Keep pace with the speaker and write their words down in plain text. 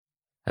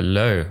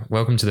Hello,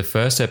 welcome to the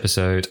first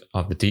episode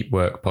of the Deep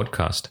Work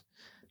podcast.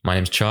 My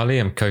name's Charlie,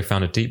 I'm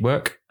co-founder of Deep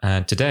Work,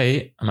 and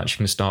today I'm actually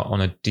going to start on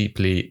a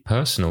deeply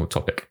personal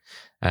topic,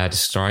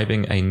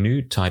 describing a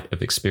new type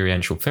of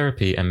experiential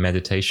therapy and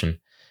meditation.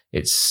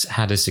 It's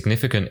had a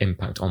significant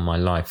impact on my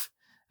life.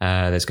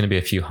 There's going to be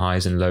a few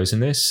highs and lows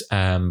in this,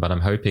 but I'm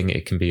hoping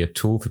it can be a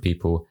tool for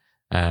people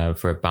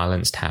for a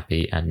balanced,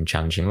 happy and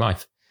challenging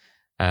life.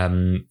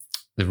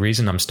 The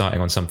reason I'm starting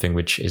on something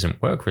which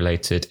isn't work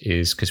related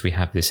is because we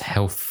have this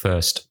health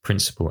first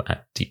principle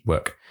at Deep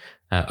Work.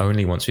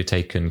 Only once we've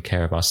taken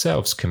care of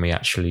ourselves can we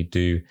actually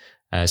do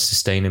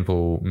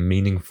sustainable,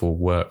 meaningful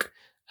work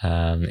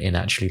in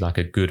actually like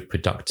a good,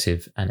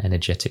 productive and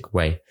energetic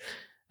way.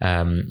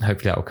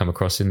 Hopefully that will come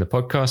across in the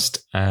podcast.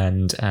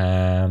 And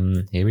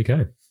here we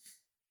go.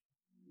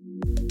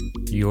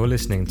 You're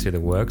listening to the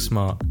Work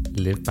Smart,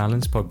 Live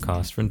Balanced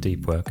podcast from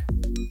Deep Work.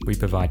 We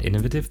provide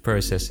innovative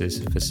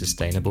processes for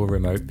sustainable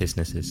remote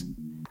businesses.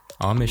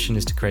 Our mission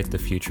is to create the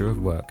future of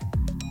work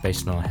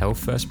based on our health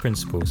first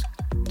principles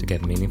to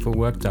get meaningful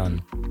work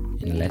done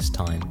in less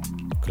time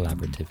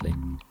collaboratively.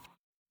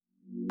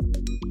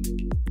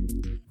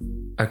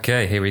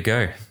 Okay, here we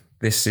go.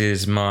 This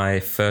is my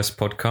first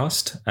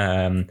podcast,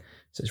 so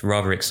it's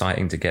rather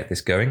exciting to get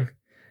this going.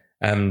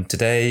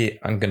 Today,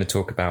 I'm going to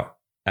talk about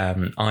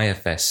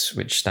IFS,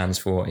 which stands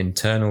for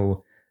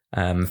Internal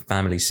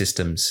Family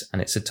Systems,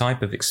 and it's a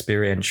type of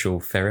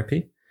experiential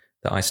therapy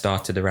that I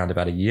started around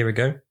about a year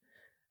ago,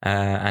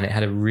 and it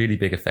had a really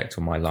big effect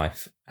on my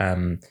life.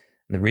 The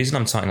reason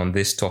I'm starting on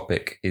this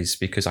topic is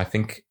because I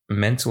think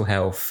mental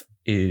health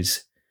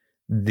is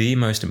the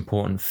most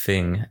important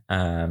thing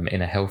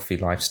in a healthy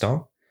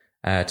lifestyle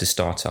to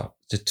start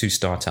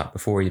up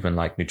before even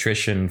like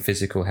nutrition,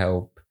 physical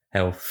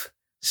health,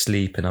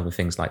 sleep, and other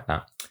things like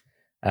that.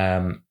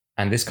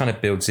 And this kind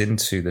of builds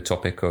into the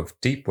topic of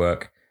deep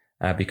work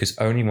because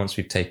only once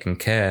we've taken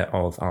care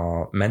of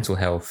our mental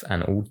health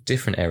and all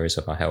different areas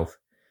of our health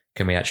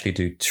can we actually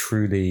do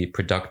truly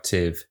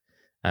productive,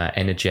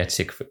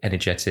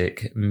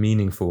 energetic,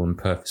 meaningful and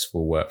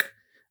purposeful work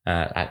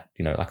at,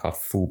 like our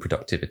full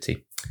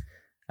productivity.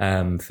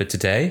 For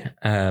today,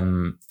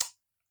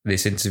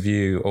 this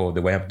interview or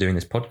the way I'm doing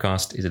this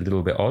podcast is a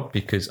little bit odd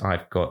because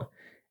I've got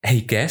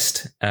a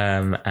guest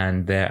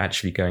and they're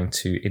actually going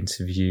to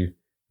interview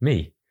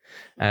me.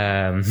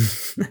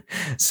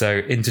 So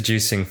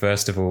introducing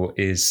first of all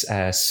is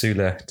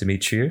Sula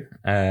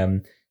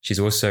Dimitriou. She's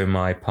also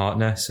my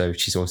partner, so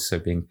she's also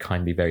been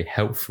kindly very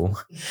helpful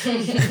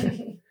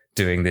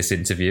doing this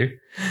interview.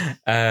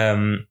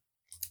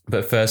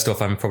 But first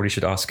off, I probably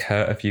should ask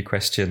her a few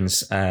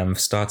questions,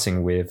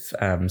 starting with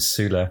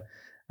Sula.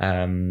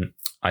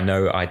 I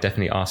know I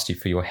definitely asked you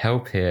for your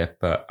help here,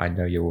 but I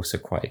know you're also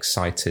quite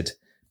excited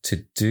to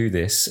do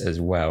this as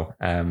well.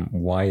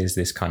 Why is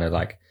this kind of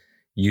like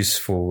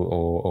useful,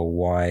 or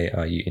why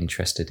are you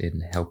interested in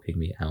helping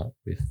me out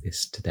with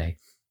this today?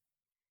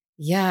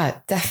 Yeah,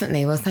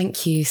 definitely. Well,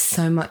 thank you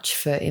so much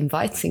for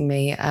inviting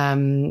me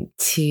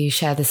to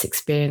share this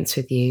experience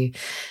with you.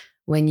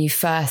 When you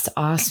first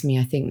asked me,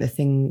 I think the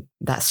thing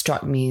that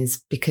struck me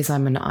is because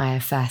I'm an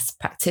IFS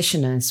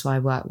practitioner, so I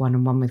work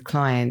one-on-one with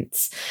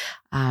clients.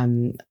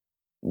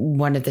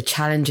 One of the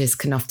challenges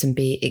can often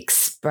be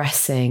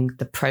expressing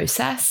the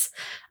process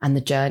and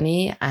the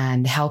journey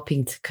and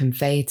helping to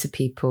convey to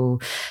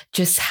people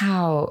just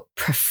how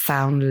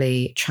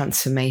profoundly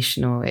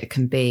transformational it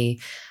can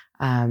be.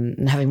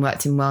 And having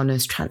worked in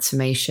wellness,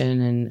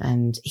 transformation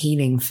and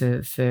healing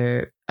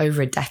for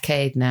over a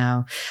decade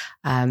now,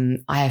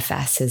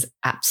 IFS has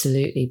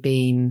absolutely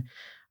been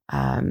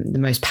the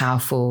most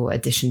powerful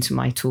addition to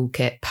my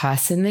toolkit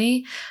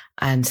personally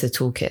and to the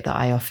toolkit that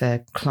I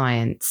offer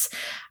clients.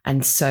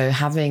 And so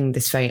having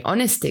this very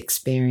honest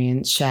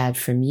experience shared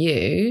from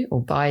you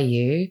or by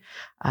you,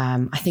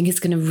 I think it's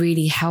going to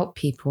really help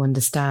people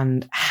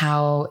understand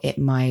how it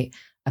might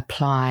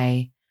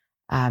apply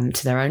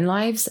to their own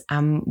lives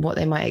and what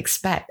they might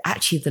expect,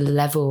 actually the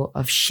level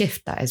of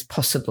shift that is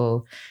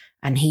possible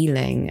and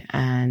healing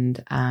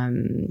and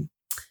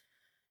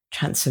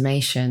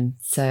transformation.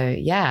 So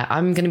yeah,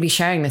 I'm going to be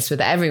sharing this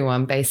with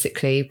everyone,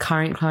 basically,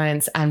 current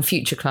clients and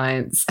future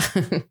clients.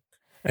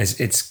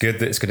 It's good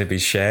that it's going to be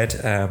shared.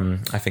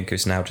 I think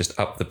it's now just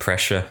up the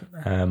pressure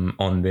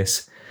on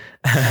this.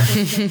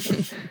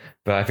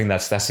 But I think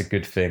that's a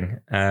good thing.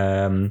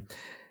 I'm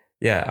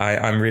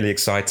really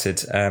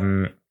excited.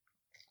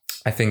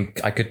 I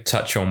think I could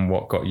touch on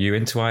what got you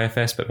into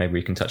IFS, but maybe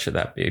we can touch at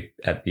that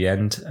at the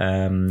end.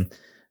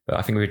 But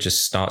I think we would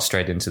just start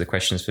straight into the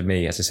questions for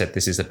me. As I said,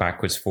 this is a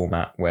backwards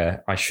format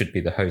where I should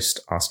be the host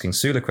asking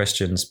Sula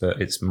questions,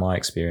 but it's my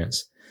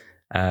experience.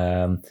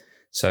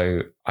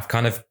 So I've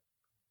kind of,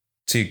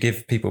 to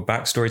give people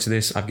backstory to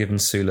this, I've given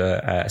Sula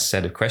a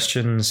set of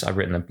questions. I've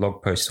written a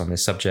blog post on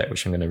this subject,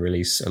 which I'm going to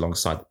release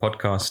alongside the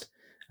podcast.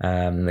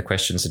 The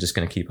questions are just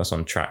going to keep us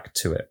on track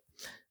to it.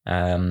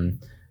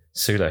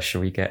 Sula,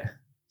 shall we get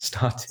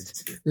started?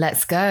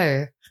 Let's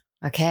go.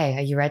 Okay,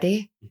 are you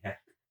ready? Yeah.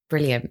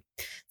 Brilliant.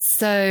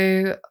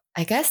 So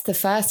I guess the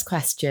first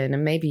question,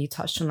 and maybe you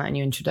touched on that in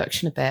your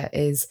introduction a bit,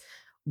 is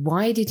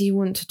why did you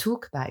want to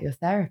talk about your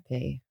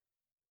therapy?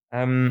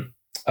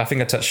 I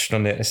think I touched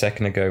on it a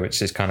second ago,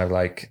 which is kind of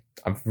like,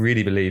 I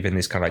really believe in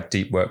these kind of like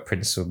deep work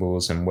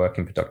principles and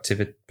working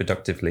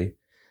productively.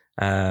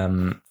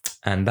 And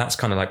that's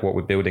kind of like what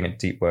we're building at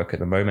Deep Work at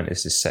the moment,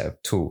 is this set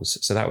of tools.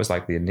 So that was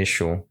like the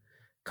initial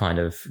kind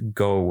of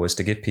goal, was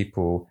to give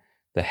people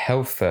the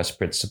health first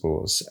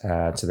principles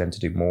to them to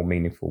do more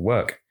meaningful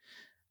work.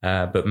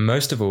 But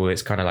most of all,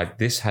 it's kind of like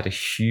this had a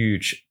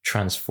huge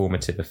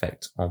transformative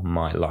effect on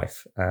my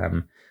life.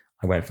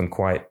 I went from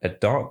quite a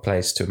dark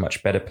place to a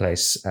much better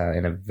place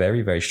in a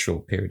very, very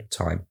short period of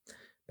time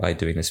by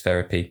doing this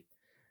therapy.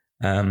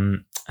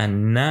 And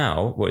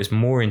now what is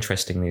more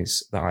interesting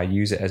is that I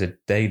use it as a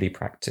daily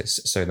practice.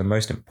 So the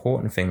most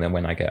important thing that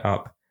when I get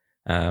up,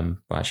 well,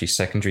 actually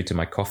secondary to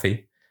my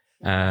coffee,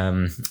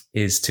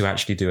 is to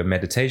actually do a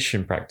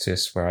meditation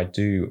practice where I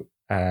do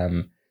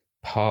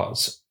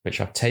parts which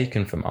I've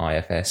taken from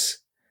IFS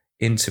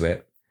into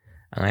it.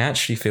 And I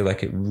actually feel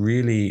like it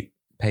really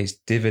pays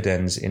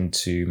dividends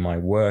into my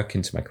work,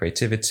 into my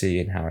creativity,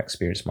 and how I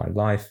experience my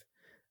life.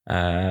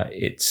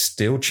 It's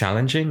still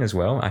challenging as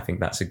well. I think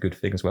that's a good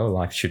thing as well.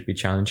 Life should be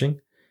challenging.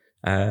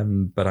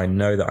 But I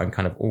know that I'm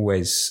kind of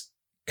always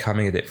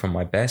coming at it from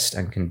my best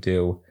and can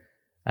deal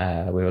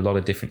with a lot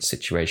of different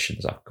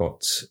situations. I've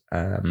got,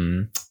 I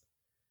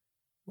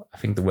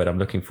think the word I'm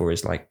looking for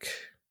is like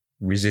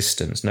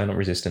resistance. No, not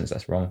resistance.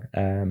 That's wrong.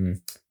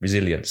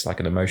 Resilience, like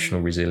an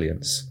emotional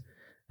resilience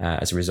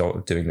as a result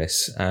of doing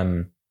this.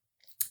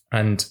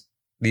 And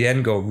the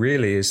end goal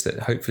really is that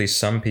hopefully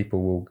some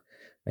people will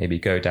maybe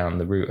go down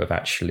the route of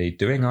actually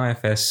doing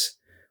IFS,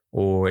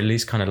 or at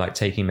least kind of like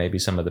taking maybe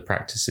some of the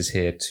practices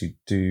here to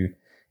do,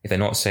 if they're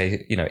not,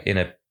 say, you know, in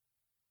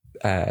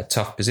a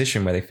tough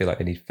position where they feel like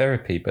they need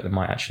therapy, but they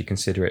might actually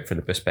consider it from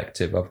the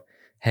perspective of,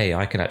 hey,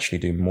 I can actually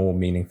do more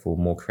meaningful,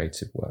 more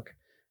creative work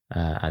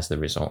as the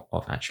result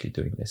of actually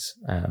doing this.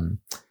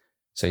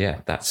 So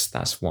yeah,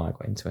 that's why I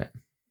got into it.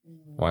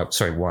 Why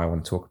I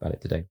want to talk about it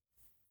today.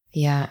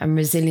 Yeah, and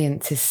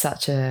resilience is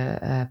such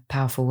a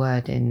powerful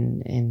word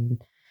in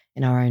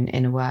our own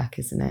inner work,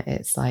 isn't it?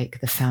 It's like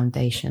the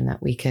foundation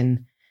that we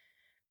can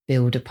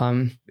build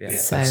upon. Yeah,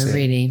 so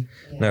really.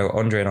 Yeah. No,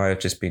 Andre and I have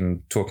just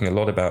been talking a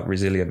lot about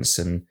resilience,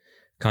 and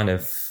kind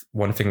of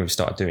one thing we've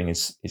started doing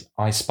is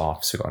ice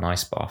baths. We've got an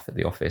ice bath at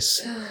the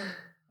office.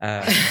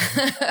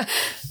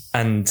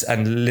 And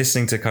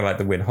listening to kind of like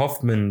the Wim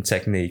Hoffman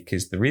technique,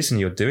 is the reason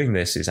you're doing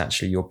this is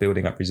actually you're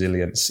building up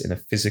resilience in a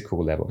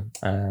physical level.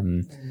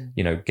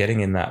 You know,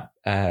 getting in that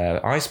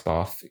ice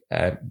bath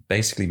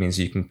basically means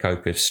you can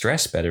cope with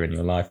stress better in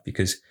your life,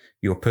 because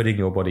you're putting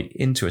your body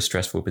into a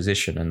stressful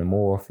position. And the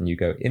more often you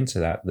go into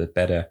that, the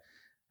better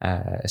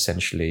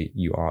essentially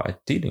you are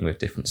at dealing with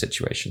different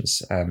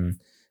situations.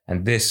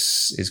 And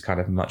this is kind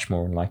of much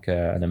more on like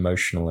an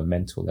emotional and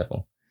mental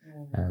level,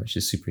 which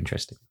is super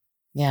interesting.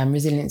 Yeah, and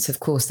resilience, of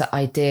course, that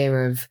idea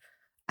of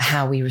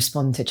how we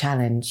respond to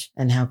challenge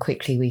and how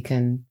quickly we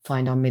can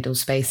find our middle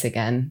space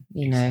again,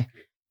 you know.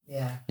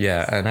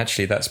 Yeah, and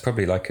actually that's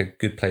probably like a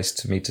good place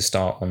to me to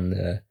start on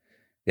the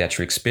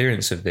actual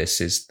experience of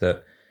this, is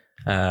that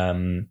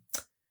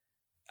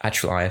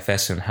actual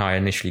IFS and how I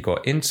initially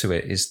got into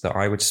it is that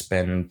I would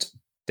spend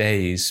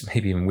days,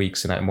 maybe even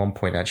weeks, and at one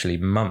point actually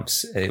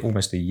months,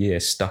 almost a year,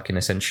 stuck in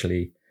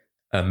essentially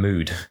a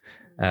mood.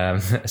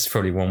 That's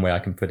probably one way I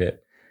can put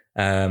it.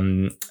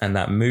 And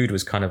that mood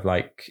was kind of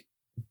like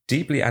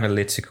deeply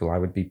analytical. I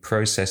would be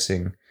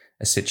processing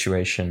a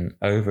situation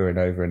over and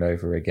over and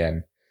over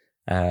again.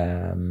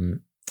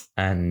 And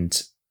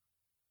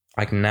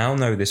I now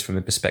know this from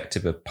the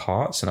perspective of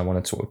parts, and I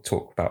want to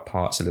talk about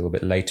parts a little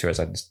bit later as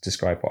I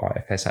describe what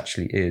IFS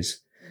actually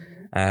is.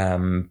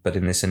 But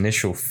in this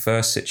initial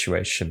first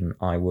situation,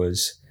 I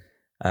was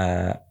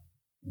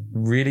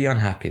really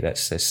unhappy.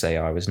 Let's say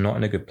I was not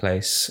in a good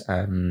place.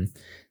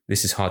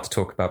 This is hard to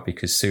talk about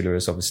because Sula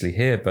is obviously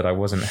here, but I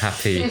wasn't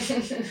happy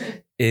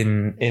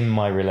in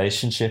my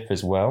relationship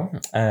as well.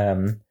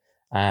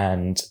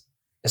 And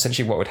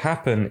essentially what would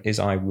happen is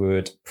I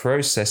would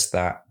process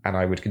that, and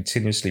I would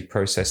continuously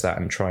process that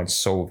and try and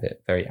solve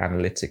it very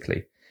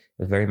analytically.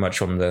 Very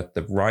much on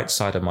the right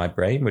side of my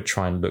brain would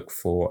try and look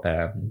for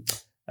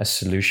a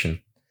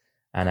solution.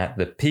 And at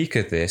the peak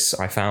of this,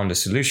 I found a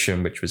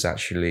solution, which was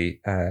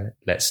actually,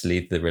 let's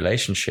leave the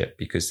relationship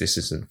because this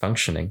isn't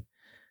functioning.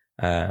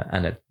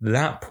 And at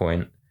that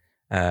point,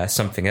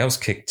 something else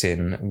kicked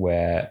in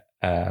where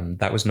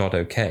that was not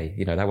okay.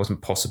 You know, that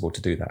wasn't possible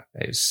to do that.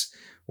 It was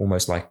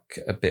almost like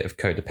a bit of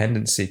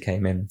codependency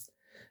came in.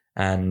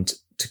 And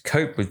to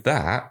cope with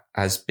that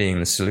as being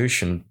the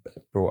solution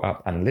brought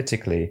up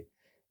analytically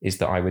is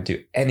that I would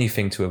do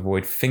anything to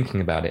avoid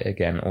thinking about it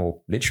again,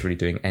 or literally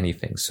doing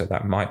anything. So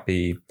that might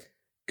be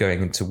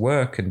going into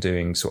work and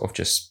doing sort of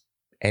just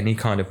any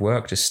kind of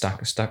work, just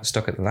stuck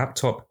at the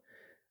laptop.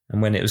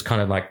 And when it was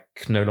kind of like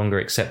no longer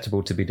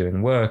acceptable to be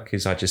doing work,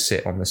 is I just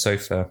sit on the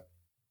sofa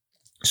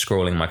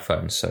scrolling my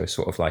phone. So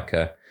sort of like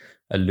a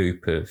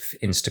loop of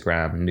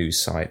Instagram,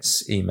 news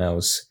sites,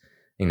 emails,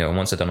 you know, and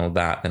once I've done all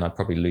that, then I'd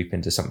probably loop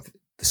into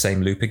the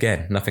same loop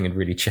again. Nothing had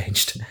really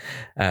changed.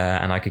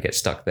 And I could get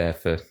stuck there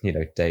for,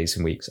 days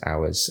and weeks,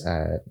 hours,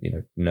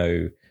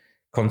 no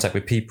contact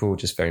with people,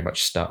 just very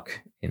much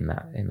stuck in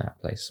that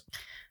place.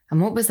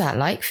 And what was that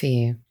like for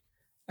you?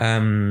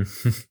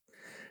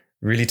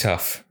 Really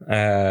tough.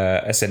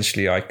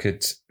 Essentially, I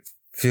could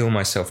feel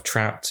myself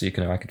trapped.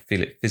 I could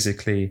feel it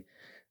physically.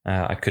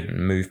 I couldn't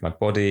move my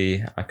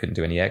body. I couldn't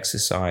do any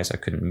exercise. I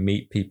couldn't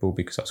meet people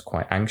because I was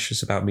quite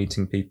anxious about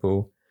meeting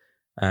people.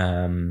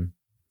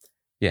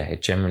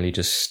 It generally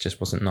just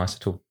wasn't nice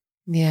at all.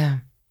 Yeah.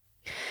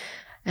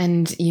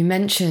 And you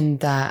mentioned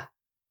that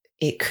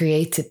it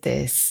created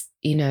this,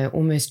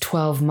 almost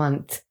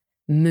 12-month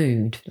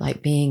mood,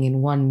 like being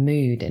in one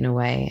mood in a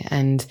way.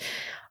 And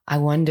I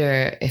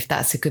wonder if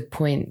that's a good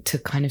point to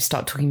kind of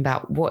start talking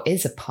about what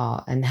is a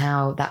part and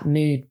how that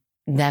mood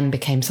then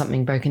became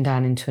something broken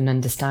down into an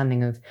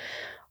understanding of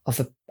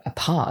a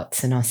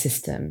parts in our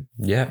system.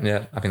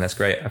 Yeah. I think that's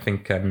great. I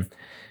think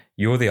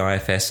you're the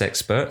IFS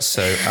expert,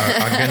 so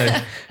I'm going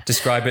to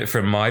describe it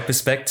from my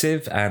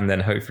perspective, and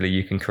then hopefully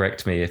you can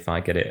correct me if I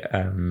get it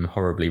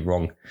horribly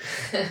wrong.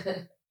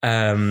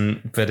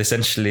 But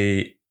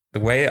essentially,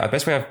 the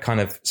best way I've kind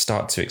of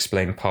start to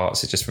explain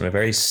parts is just from a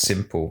very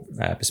simple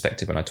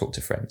perspective when I talk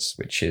to friends,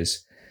 which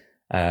is,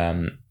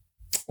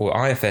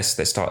 IFS,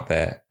 let's start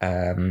there,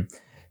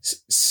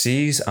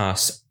 sees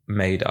us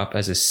made up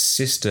as a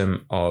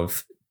system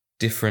of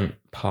different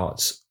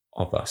parts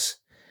of us.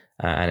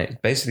 And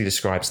it basically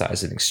describes that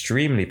as an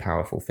extremely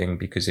powerful thing,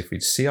 because if we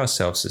see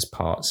ourselves as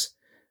parts,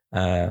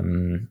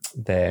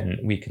 then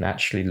we can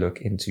actually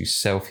look into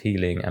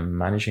self-healing and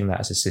managing that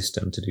as a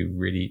system to do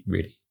really,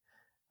 really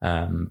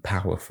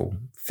powerful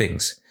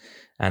things.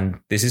 And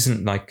this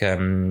isn't like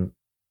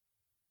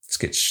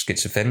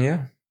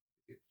schizophrenia.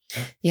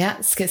 Yeah,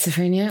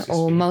 schizophrenia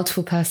or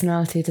multiple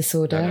personality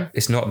disorder. No,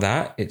 it's not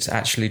that. It's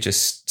actually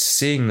just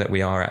seeing that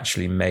we are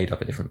actually made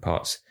up of different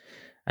parts.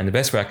 And the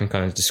best way I can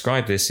kind of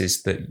describe this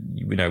is that,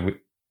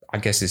 I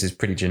guess this is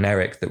pretty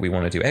generic, that we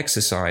want to do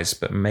exercise,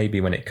 but maybe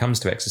when it comes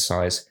to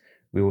exercise,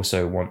 we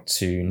also want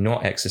to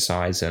not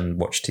exercise and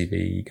watch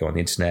TV, go on the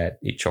internet,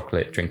 eat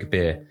chocolate, drink a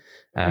beer.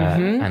 I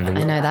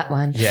know that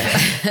one. Yeah.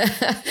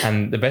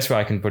 And the best way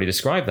I can probably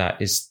describe that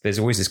is there's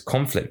always this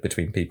conflict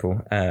between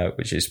people,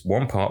 which is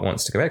one part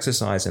wants to go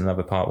exercise and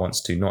another part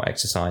wants to not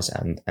exercise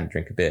and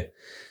drink a beer.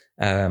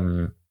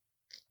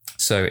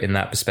 So in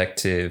that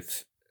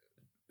perspective,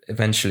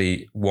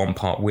 eventually one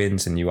part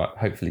wins and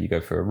hopefully you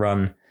go for a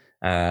run.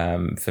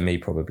 For me,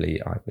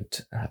 probably I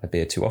would have a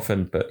beer too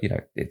often, but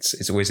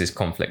it's always this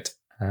conflict.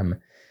 And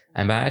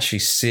by actually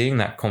seeing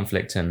that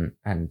conflict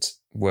and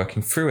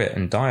working through it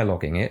and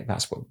dialoguing it,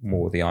 that's what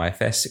more the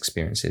IFS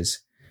experience is.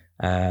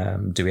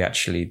 Do we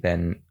actually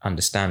then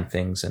understand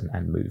things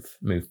and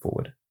move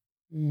forward?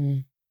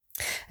 Mm.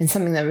 And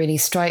something that really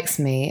strikes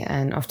me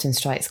and often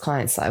strikes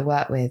clients that I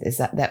work with is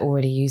that they're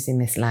already using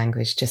this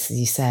language, just as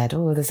you said,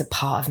 there's a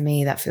part of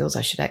me that feels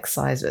I should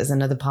exercise, but there's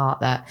another part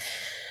that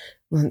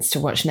wants to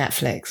watch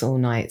Netflix all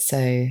night.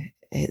 So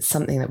it's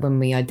something that when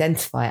we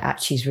identify, it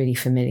actually is really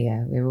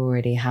familiar. We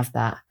already have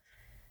that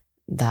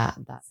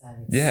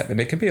sense. Yeah,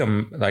 and it can be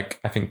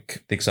I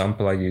think the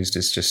example I used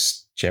is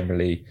just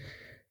generally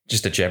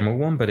just a general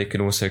one, but it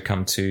can also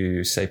come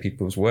to, say,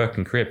 people's work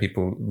and career.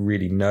 People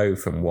really know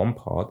from one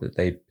part that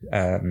they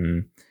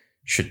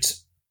should,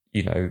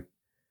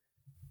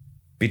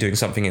 be doing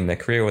something in their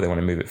career, or they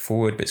want to move it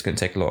forward, but it's going to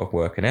take a lot of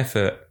work and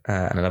effort.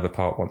 And another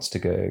part wants to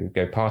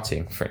go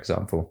partying, for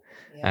example.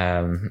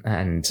 Yeah.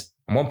 And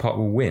one part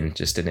will win,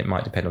 and it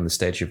might depend on the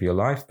stage of your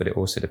life, but it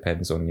also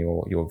depends on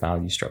your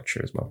value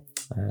structure as well.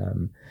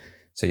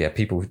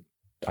 People,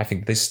 I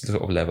think this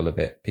sort of level of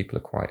it,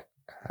 people are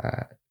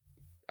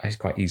it's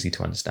quite easy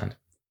to understand.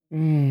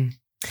 Mm.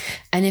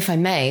 And if I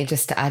may,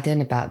 just to add in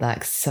about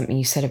that, 'cause something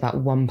you said about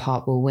one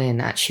part will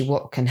win, actually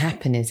what can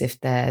happen is if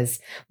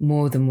there's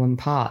more than one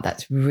part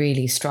that's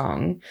really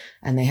strong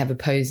and they have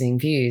opposing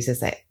views, is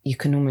that you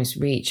can almost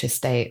reach a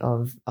state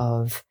of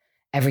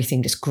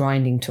everything just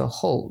grinding to a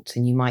halt.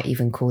 And you might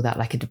even call that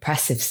like a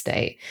depressive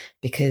state,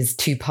 because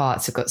two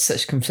parts have got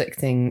such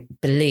conflicting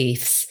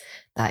beliefs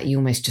that you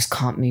almost just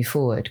can't move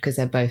forward because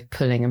they're both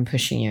pulling and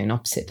pushing you in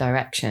opposite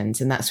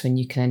directions. And that's when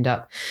you can end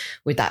up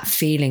with that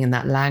feeling and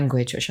that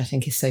language, which I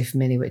think is so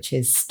familiar, which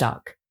is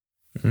stuck.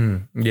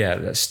 Yeah,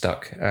 that's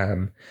stuck.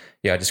 I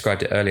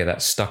described it earlier,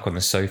 that's stuck on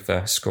the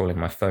sofa, scrolling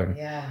my phone.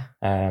 Yeah.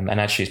 And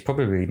actually it's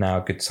probably now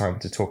a good time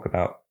to talk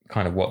about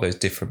kind of what those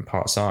different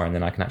parts are, and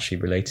then I can actually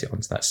relate it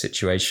onto that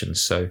situation.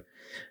 So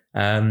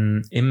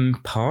in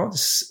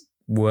parts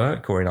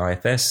work, or in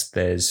IFS,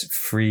 there's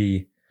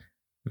three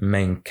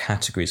main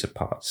categories of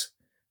parts.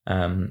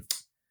 The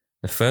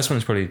first one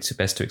is probably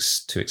best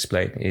to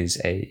explain is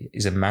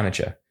a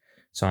manager.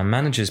 So our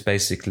managers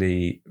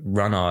basically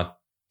run our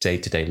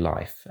day-to-day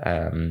life.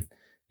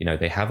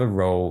 They have a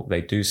role,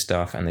 they do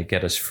stuff, and they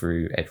get us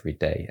through every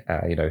day.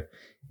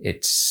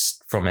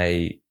 It's from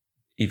a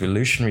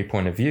evolutionary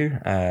point of view.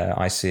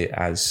 I see it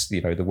as,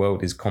 the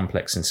world is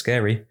complex and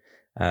scary.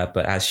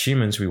 But as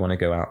humans, we want to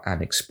go out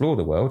and explore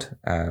the world.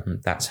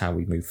 That's how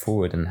we move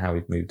forward and how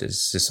we've moved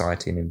as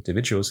society and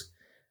individuals.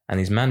 And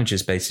these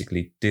managers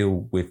basically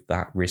deal with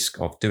that risk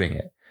of doing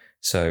it.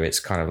 So it's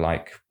kind of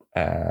like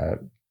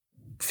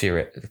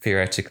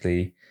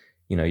theoretically,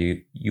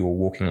 you're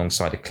walking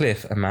alongside a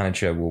cliff. A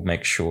manager will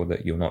make sure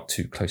that you're not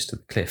too close to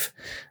the cliff.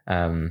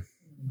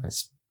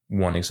 That's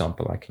one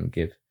example I can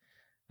give.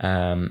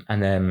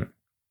 And then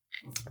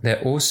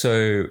they're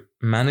also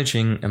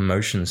managing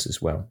emotions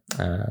as well.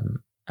 And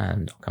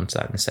I'll come to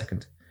that in a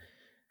second.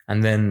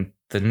 And then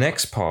the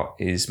next part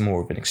is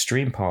more of an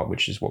extreme part,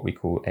 which is what we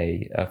call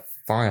a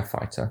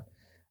firefighter.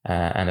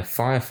 And a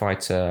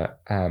firefighter,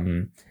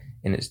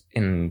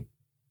 in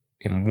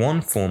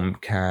one form,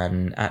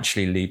 can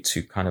actually lead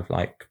to kind of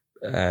like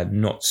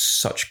not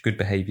such good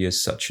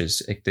behaviors such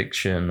as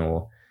addiction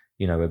or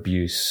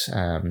abuse.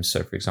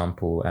 So, for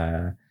example,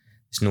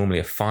 it's normally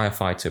a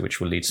firefighter which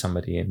will lead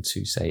somebody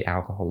into, say,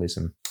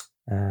 alcoholism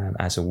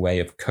as a way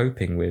of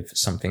coping with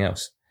something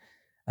else.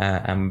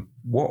 And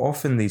what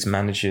often these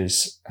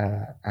managers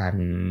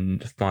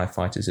and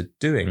firefighters are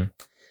doing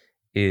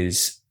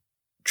is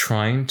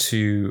trying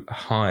to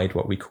hide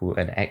what we call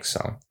an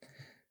exile.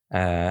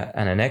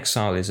 And an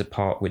exile is a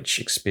part which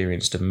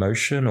experienced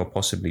emotion or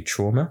possibly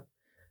trauma.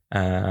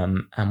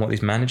 And what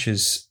these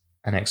managers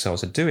and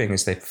exiles are doing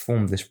is they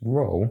perform this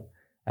role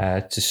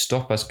to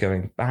stop us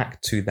going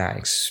back to that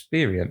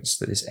experience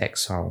that this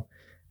exile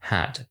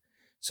had.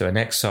 So an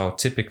exile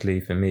typically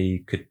for me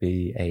could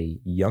be a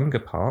younger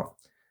part,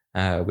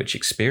 which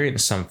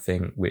experienced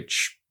something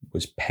which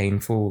was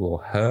painful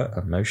or hurt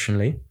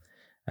emotionally.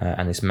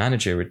 And this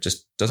manager, it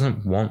just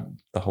doesn't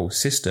want the whole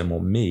system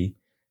or me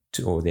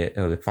to, or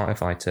the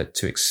firefighter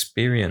to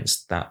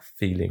experience that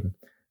feeling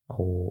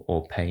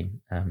or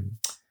pain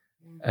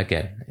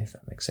again, if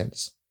that makes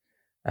sense.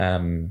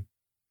 And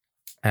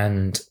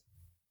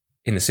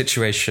in the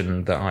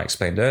situation that I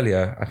explained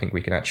earlier, I think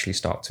we can actually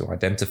start to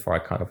identify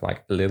kind of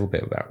like a little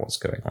bit about what's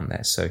going on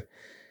there. So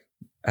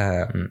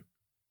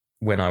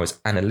when I was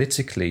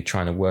analytically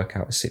trying to work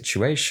out a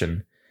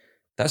situation,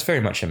 that's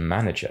very much a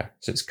manager.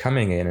 So it's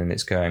coming in and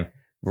it's going,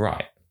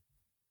 right,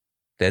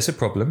 there's a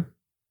problem.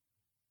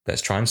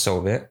 Let's try and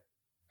solve it.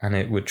 And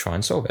it would try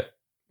and solve it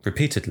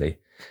repeatedly.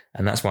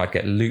 And that's why I'd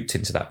get looped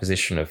into that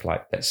position of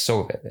like, let's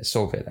solve it, let's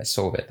solve it, let's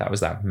solve it. That was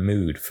that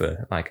mood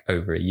for like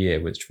over a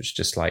year, which was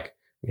just like,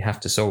 we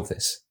have to solve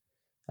this.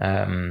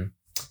 And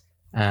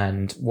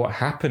what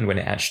happened when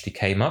it actually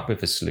came up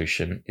with a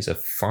solution is a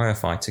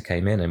firefighter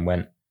came in and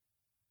went,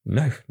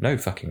 no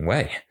fucking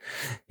way.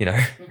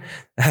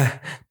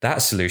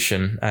 That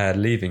solution,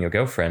 leaving your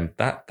girlfriend,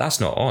 that's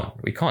not on.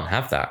 We can't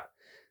have that.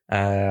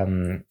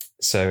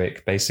 So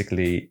it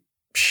basically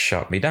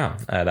shut me down.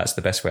 That's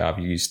the best way I've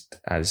used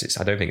I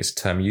don't think it's a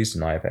term used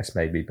in IFS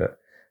maybe, but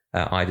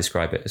I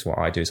describe it as what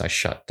I do is I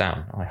shut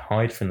down. I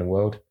hide from the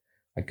world.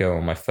 I go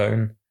on my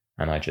phone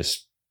and I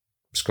just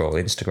scroll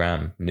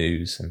Instagram,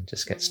 news, and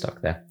just get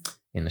stuck there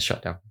in the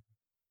shutdown.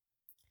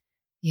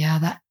 Yeah,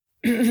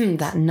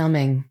 that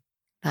numbing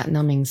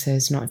so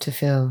as not to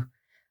feel.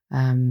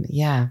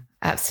 Yeah,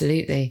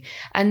 absolutely.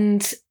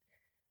 And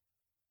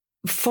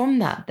from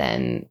that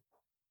then,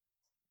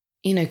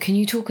 can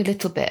you talk a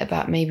little bit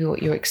about maybe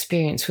what your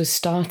experience was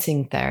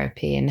starting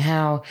therapy and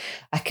how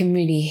I can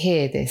really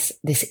hear this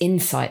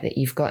insight that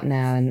you've got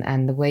now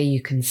and the way you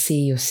can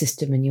see your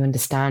system and you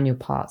understand your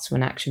parts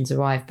when actions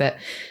arrive. But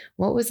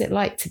what was it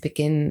like to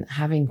begin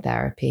having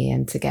therapy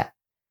and to get,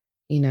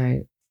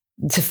 to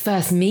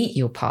first meet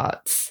your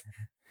parts?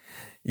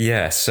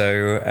 Yeah.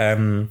 So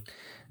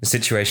the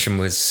situation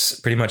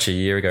was pretty much a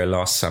year ago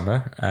last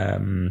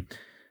summer.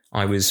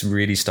 I was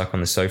really stuck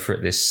on the sofa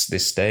at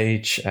this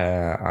stage.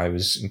 I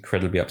was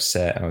incredibly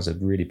upset. I was in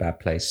a really bad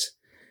place.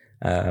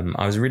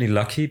 I was really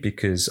lucky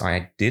because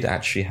I did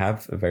actually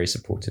have a very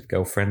supportive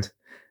girlfriend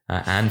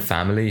and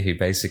family who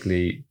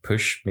basically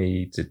pushed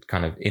me to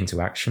kind of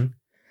into action.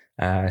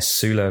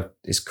 Sula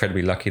is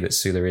incredibly lucky that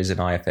Sula is an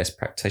IFS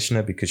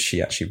practitioner because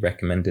she actually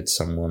recommended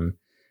someone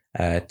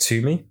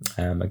to me,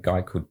 a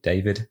guy called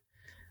David.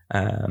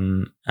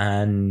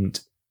 And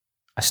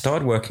I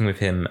started working with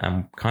him,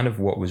 and kind of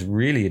what was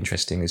really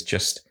interesting is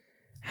just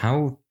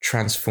how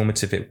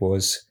transformative it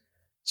was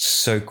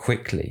so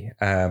quickly.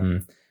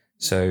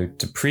 So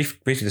to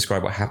briefly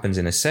describe what happens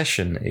in a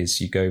session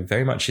is you go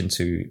very much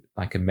into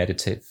like a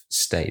meditative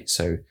state.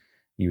 So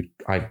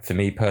for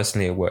me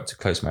personally, I work to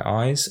close my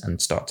eyes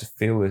and start to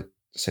feel the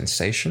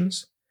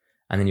sensations.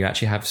 And then you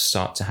actually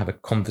start to have a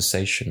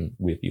conversation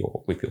with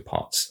your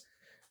parts.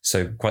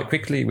 So quite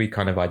quickly, we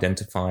kind of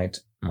identified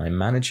my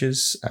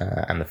managers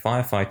and the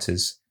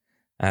firefighters.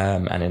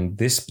 And in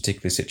this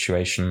particular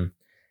situation,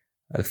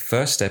 the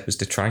first step was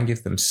to try and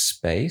give them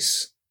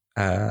space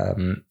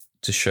to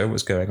show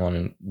what's going on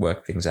and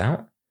work things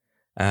out.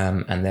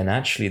 And then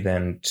actually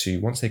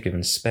once they're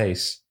given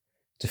space,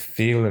 to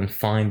feel and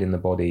find in the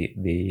body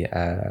the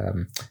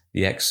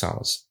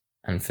exiles.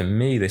 And for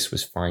me, this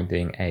was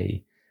finding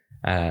a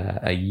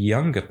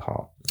younger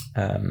part.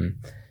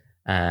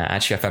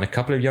 Actually, I found a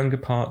couple of younger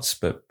parts,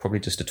 but probably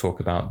just to talk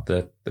about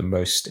the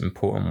most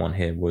important one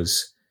here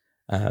was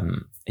a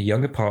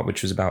younger part,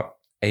 which was about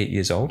 8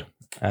 years old.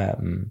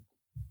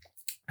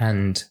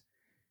 And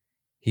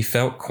he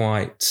felt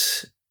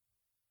quite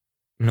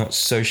not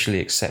socially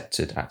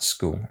accepted at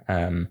school.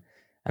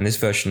 And this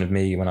version of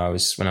me when I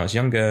was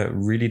younger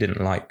really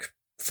didn't like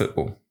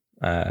football,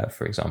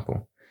 for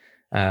example,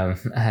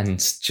 and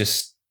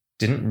just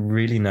didn't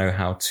really know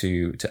how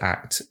to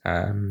act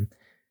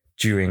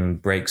during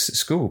breaks at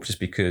school, just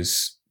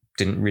because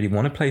didn't really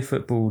want to play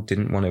football,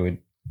 didn't want to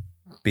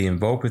be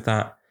involved with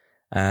that,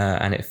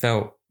 and it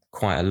felt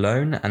quite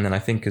alone. And then I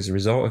think as a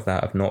result of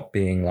that, of not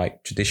being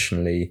like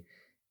traditionally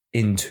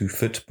into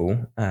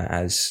football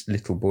as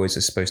little boys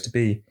are supposed to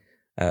be,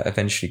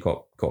 eventually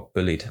got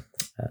bullied.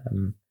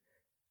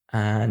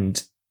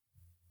 And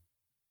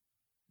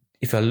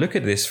if I look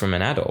at this from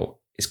an adult,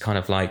 it's kind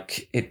of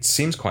like, it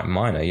seems quite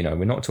minor. You know,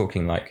 we're not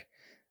talking like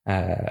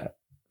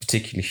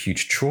particularly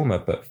huge trauma,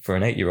 but for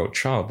an 8-year-old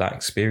child, that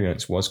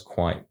experience was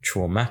quite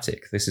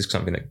traumatic. This is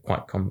something that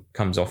quite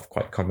comes off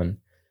quite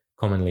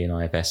commonly in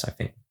IFS, I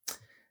think.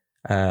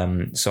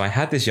 So I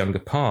had this younger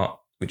part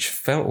which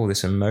felt all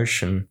this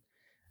emotion,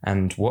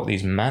 and what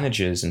these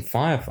managers and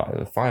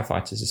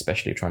firefighters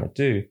especially are trying to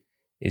do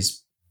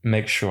is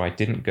make sure I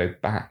didn't go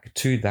back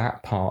to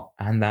that part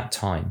and that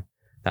time,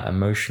 that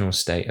emotional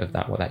state of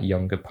that, what that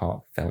younger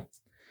part felt.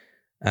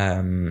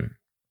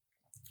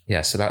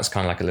 So that's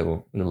kind of like a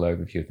little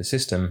overview of the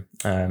system.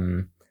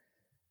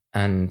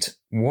 And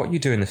what you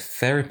do in the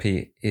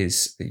therapy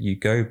is that you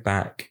go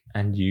back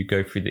and you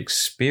go through the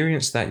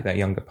experience that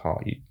younger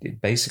part.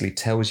 It basically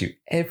tells you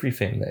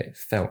everything that it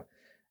felt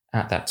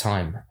at that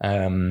time.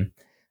 And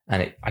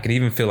I can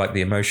even feel like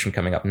the emotion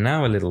coming up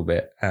now a little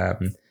bit,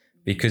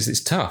 because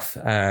it's tough.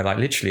 Like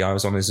literally I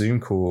was on a Zoom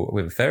call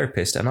with a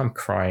therapist and I'm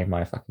crying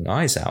my fucking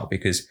eyes out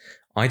because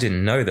I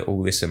didn't know that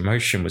all this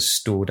emotion was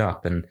stored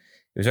up, and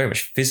it was very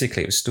much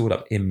physically, it was stored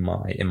up in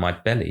my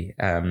belly.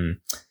 And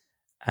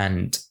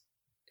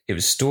it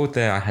was stored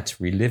there. I had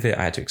to relive it.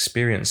 I had to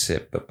experience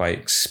it. But by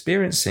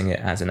experiencing it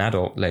as an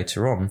adult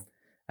later on,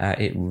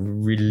 it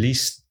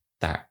released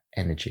that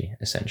energy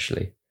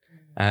essentially.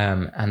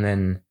 And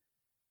then,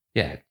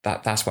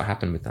 that's what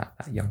happened with that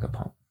younger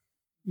part.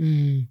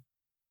 Mm.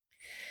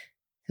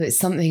 So it's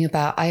something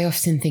about, I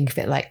often think of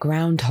it like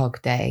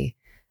Groundhog Day,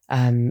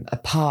 a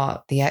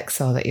part, the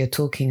exile that you're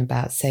talking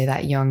about, say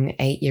that young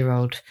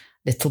 8-year-old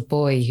little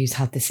boy who's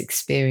had this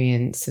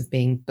experience of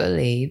being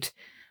bullied.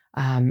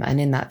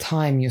 And in that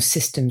time, your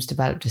system's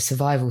developed a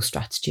survival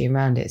strategy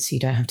around it. So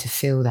you don't have to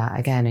feel that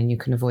again and you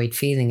can avoid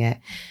feeling it.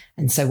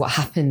 And so what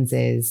happens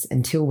is,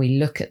 until we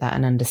look at that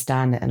and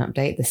understand it and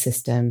update the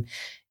system,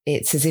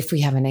 it's as if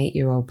we have an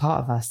 8-year-old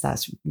part of us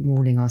that's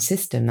ruling our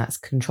system, that's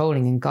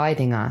controlling and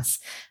guiding us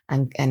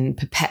and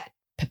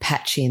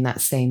perpetuating that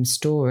same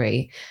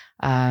story.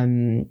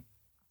 And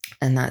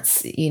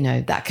that's,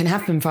 that can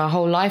happen for our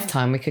whole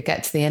lifetime. We could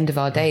get to the end of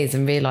our days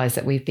and realize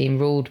that we've been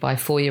ruled by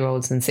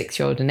 4-year-olds and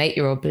 6-year-old and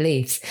 8-year-old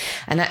beliefs.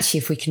 And actually,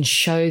 if we can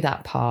show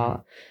that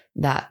part,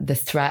 that the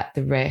threat,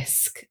 the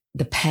risk,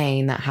 the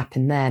pain that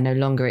happened there no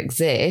longer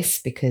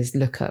exists, because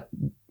look at,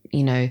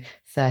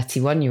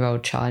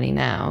 31-year-old Charlie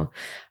now,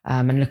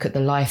 and look at the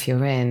life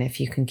you're in. If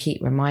you can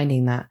keep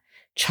reminding that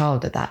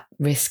child that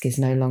risk is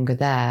no longer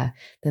there,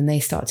 then they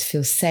start to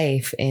feel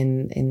safe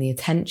in the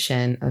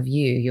attention of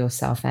your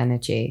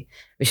self-energy,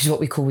 which is what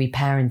we call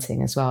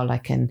reparenting as well,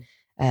 like an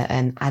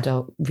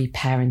adult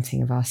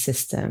reparenting of our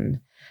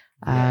system.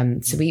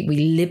 So we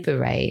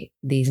liberate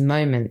these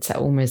moments that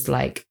are almost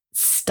like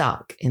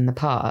stuck in the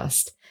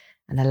past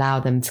and allow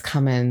them to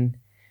come and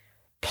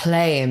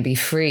play and be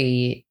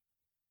free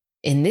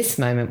in this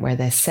moment where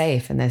they're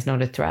safe and there's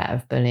not a threat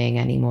of bullying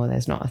anymore.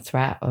 There's not a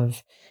threat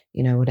of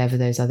whatever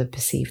those other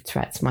perceived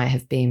threats might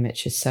have been,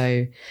 which is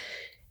so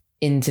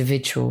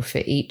individual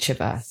for each of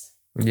us.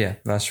 Yeah,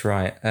 that's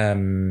right.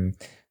 The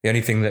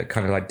only thing that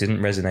kind of like didn't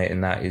resonate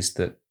in that is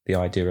that the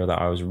idea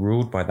that I was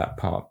ruled by that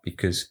part,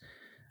 because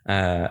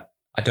I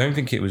don't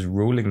think it was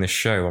ruling the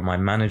show, or my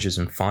managers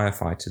and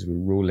firefighters were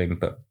ruling,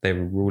 but they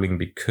were ruling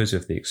because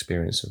of the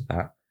experience of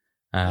that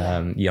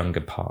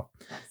younger part.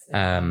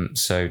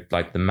 So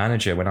like the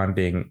manager, when I'm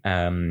being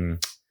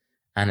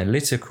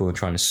analytical and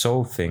trying to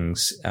solve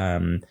things,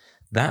 that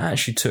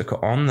actually took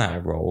on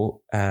that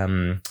role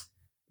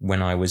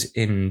when I was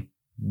in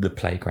the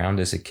playground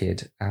as a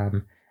kid,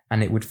 and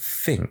it would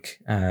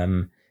think,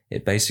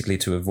 it basically,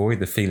 to avoid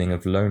the feeling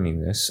of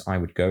loneliness, I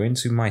would go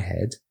into my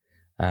head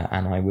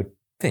and I would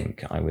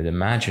think, I would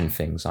imagine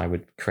things, I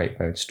would create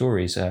my own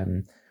stories,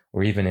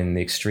 or even in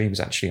the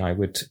extremes, actually, I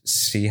would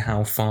see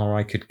how far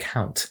I could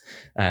count.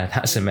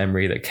 That's a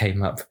memory that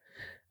came up.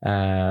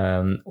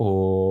 I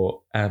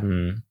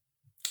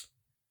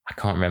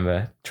can't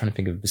remember, trying to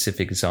think of a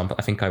specific example.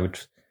 I think I would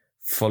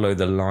follow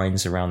the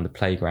lines around the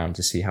playground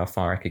to see how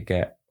far I could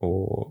get,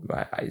 or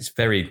it's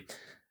very,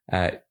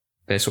 they're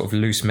sort of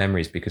loose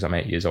memories because I'm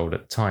 8 years old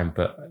at the time.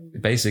 But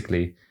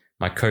basically,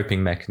 my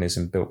coping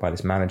mechanism built by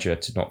this manager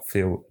to not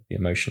feel the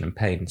emotion and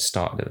pain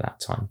started at that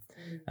time.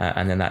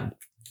 And then that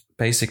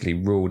basically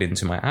ruled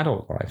into my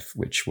adult life,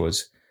 which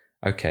was,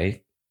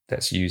 okay,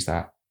 let's use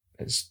that.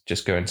 Let's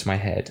just go into my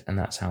head. And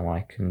that's how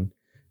I can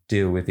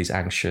deal with these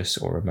anxious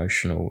or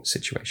emotional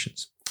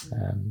situations.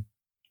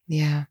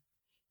 Yeah.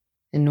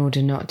 In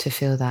order not to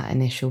feel that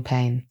initial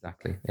pain.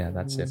 Exactly. Yeah,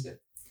 that's it.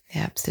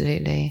 Yeah,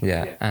 absolutely.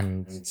 Yeah.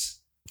 And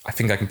I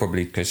think I can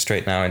probably go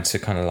straight now into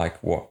kind of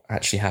like what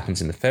actually happens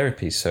in the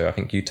therapy. So I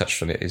think you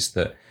touched on it, is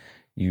that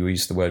you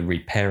use the word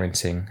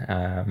reparenting.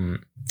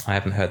 I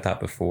haven't heard that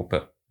before,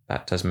 but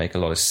that does make a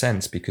lot of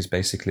sense, because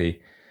basically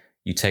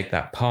you take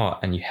that part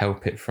and you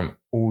help it from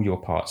all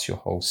your parts, your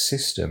whole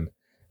system,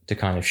 to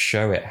kind of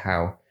show it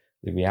how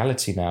the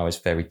reality now is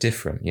very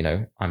different. You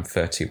know, I'm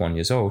 31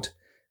 years old.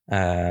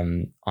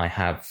 I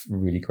have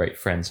really great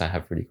friends. I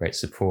have really great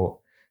support.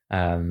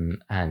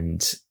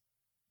 And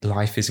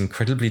life is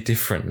incredibly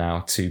different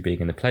now to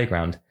being in the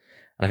playground.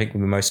 And I think the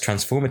most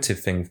transformative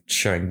thing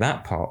showing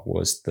that part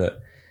was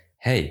that,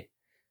 hey,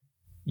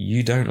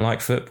 you don't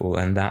like football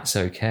and that's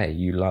okay.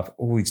 You love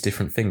all these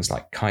different things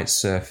like kite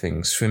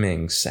surfing,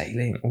 swimming,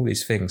 sailing, all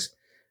these things.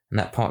 And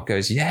that part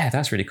goes, yeah,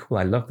 that's really cool.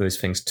 I love those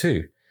things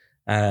too.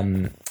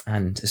 And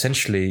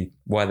essentially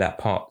why that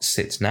part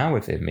sits now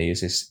within me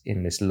is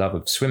in this love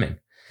of swimming.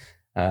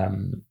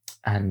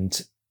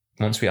 And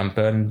once we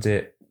unburdened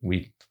it,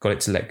 we got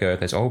it to let go of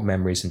those old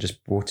memories and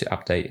just brought it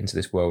update into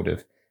this world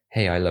of,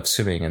 hey, I love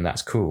swimming and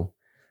that's cool.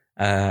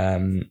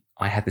 I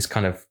had this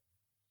kind of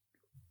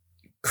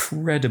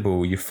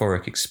incredible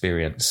euphoric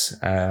experience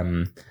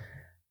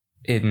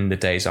in the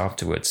days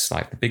afterwards.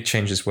 Like the big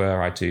changes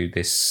were I do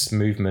this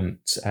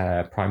movement,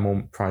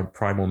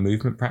 primal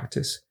movement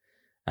practice,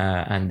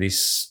 and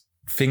these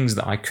things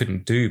that I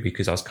couldn't do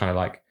because I was kind of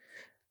like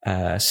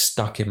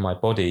stuck in my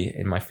body,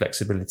 in my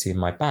flexibility in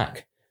my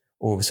back,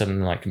 all of a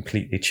sudden like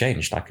completely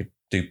changed. I could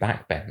do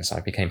back bends. I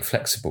became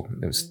flexible.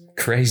 It was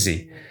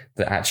crazy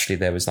that actually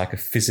there was like a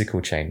physical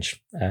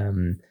change.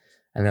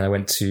 And then I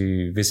went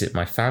to visit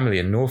my family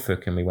in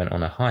Norfolk, and we went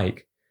on a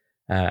hike.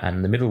 And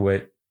in the middle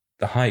of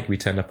the hike, we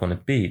turned up on a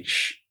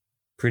beach,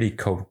 pretty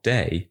cold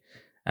day.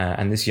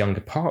 And this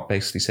younger part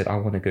basically said, I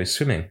want to go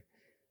swimming.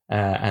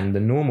 And the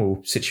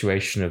normal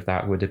situation of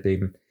that would have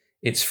been,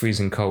 it's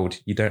freezing cold.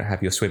 You don't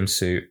have your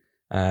swimsuit.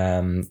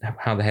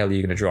 How the hell are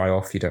you going to dry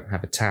off? You don't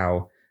have a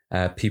towel.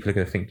 People are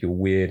going to think you're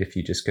weird if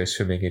you just go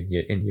swimming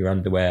in your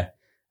underwear.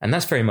 And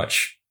that's very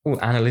much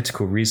all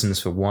analytical reasons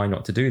for why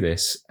not to do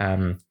this.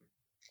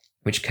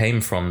 Which came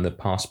from the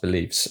past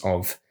beliefs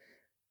of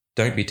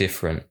don't be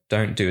different,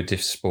 don't do a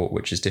diff sport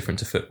which is different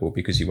to football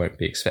because you won't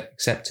be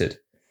accepted.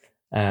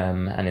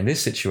 And in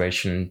this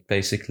situation,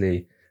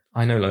 basically,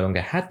 I no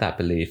longer had that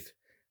belief.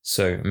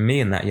 So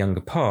me and that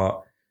younger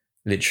part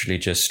literally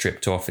just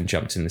stripped off and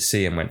jumped in the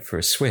sea and went for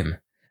a swim.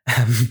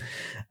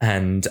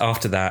 And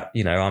after that,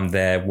 you know, I'm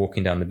there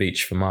walking down the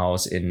beach for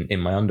miles in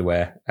my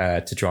underwear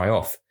to dry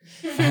off.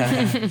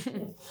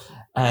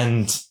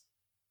 And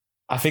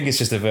I think it's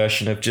just a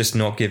version of just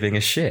not giving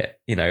a shit.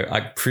 You know,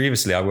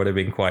 previously I would have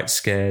been quite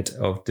scared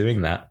of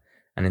doing that.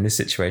 And in this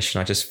situation,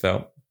 I just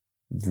felt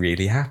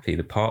really happy.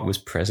 The part was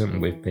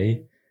present with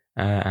me,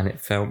 and it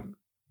felt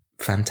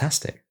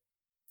fantastic.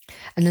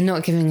 And then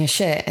not giving a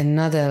shit,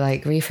 another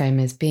like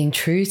reframe is being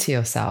true to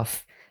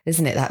yourself,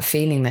 isn't it? That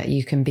feeling that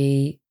you can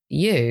be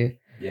you.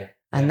 Yeah.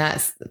 And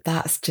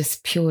that's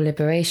just pure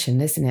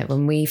liberation, isn't it?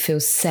 When we feel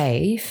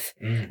safe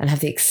and have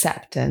the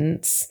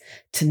acceptance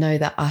to know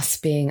that us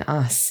being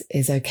us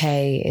is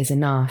okay, is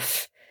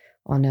enough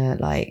on a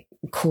like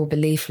core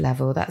belief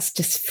level, that's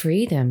just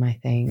freedom, I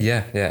think.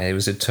 Yeah. It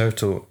was a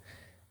total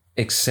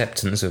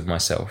acceptance of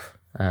myself.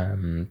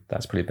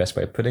 That's probably the best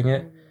way of putting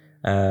it.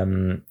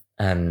 And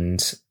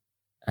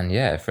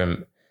yeah,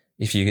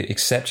 if you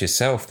accept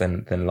yourself,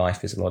 then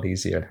life is a lot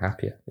easier and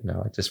happier. You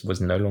know, I just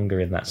was no longer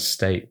in that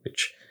state,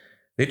 which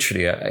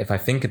literally, if I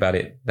think about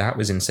it, that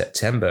was in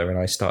September and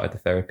I started the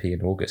therapy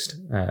in August.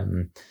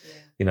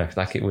 You know,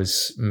 like it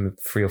was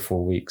 3 or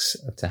 4 weeks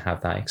to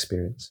have that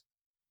experience.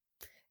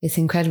 It's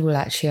incredible,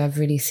 actually. I've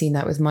really seen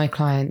that with my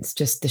clients,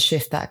 just the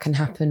shift that can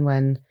happen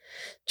when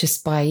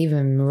just by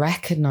even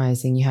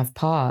recognizing you have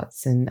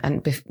parts and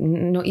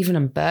not even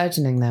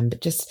unburdening them,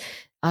 but just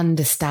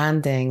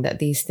understanding that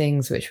these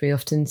things, which we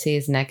often see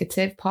as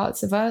negative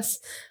parts of us,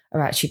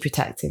 are actually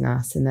protecting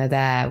us, and they're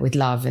there with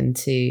love, and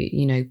to,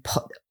 you know,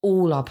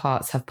 all our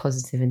parts have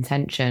positive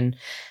intention.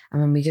 And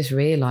when we just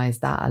realize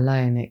that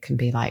alone, it can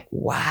be like,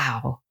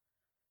 wow,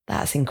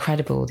 that's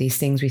incredible. These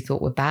things we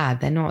thought were bad,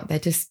 they're not. They're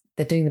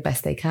doing the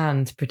best they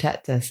can to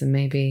protect us, and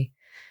maybe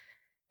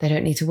they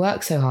don't need to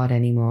work so hard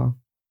anymore.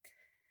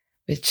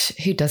 Which,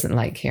 who doesn't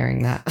like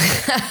hearing that?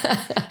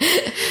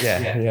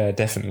 Yeah,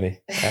 definitely.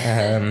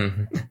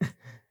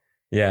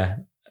 Yeah.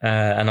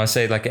 And I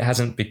say, like, it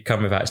hasn't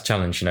become without its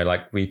challenge. You know,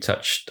 like we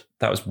touched,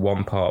 that was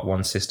one part,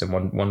 one system,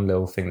 one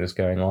little thing that's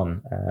going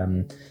on.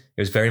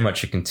 It was very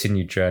much a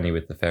continued journey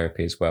with the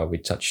therapy as well. We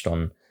touched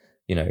on,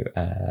 you know,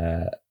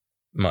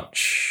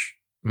 much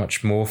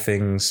more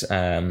things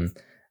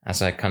as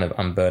I kind of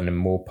unburdened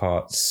more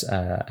parts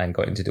and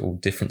got into all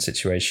different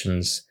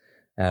situations.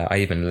 I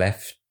even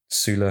left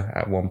Sula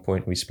at one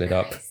point. We split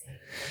up.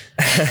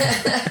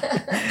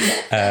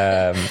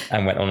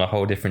 And went on a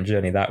whole different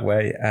journey that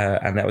way,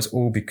 and that was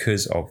all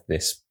because of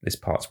this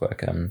parts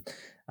work, and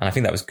I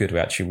think that was good.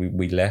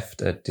 We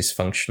left a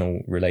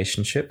dysfunctional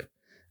relationship,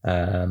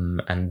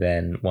 and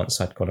then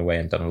once I'd gone away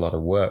and done a lot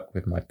of work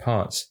with my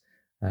parts,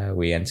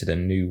 we entered a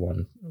new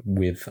one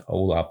with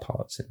all our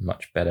parts in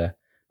much better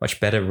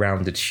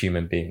rounded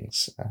human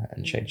beings,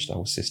 and changed the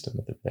whole system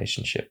of the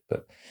relationship.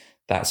 But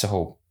that's a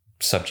whole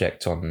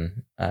subject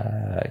on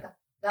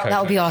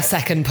that'll be our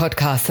second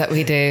podcast that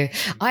we do,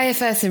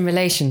 IFS in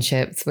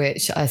relationships,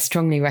 which I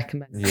strongly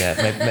recommend. Yeah,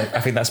 maybe,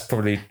 I think that's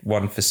probably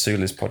one for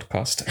Sula's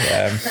podcast.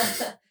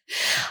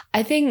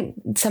 I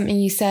think something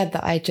you said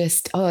that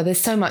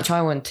there's so much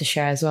I want to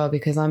share as well,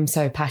 because I'm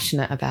so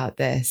passionate about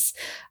this.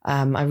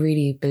 I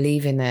really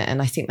believe in it.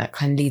 And I think that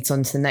kind of leads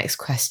on to the next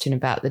question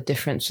about the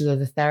differences of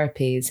the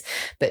therapies.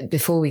 But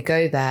before we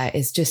go there,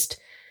 is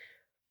just,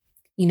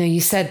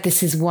 you said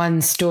this is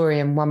one story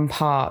and one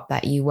part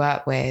that you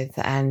work with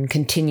and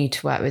continue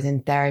to work with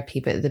in therapy.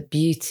 But the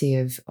beauty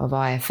of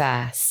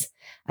IFS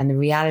and the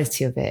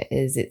reality of it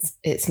is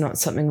it's not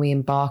something we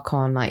embark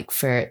on like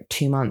for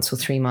 2 months or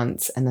 3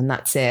 months and then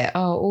that's it.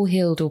 Oh, all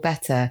healed, all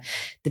better.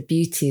 The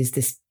beauty is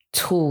this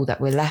tool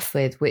that we're left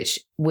with, which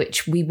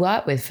we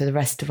work with for the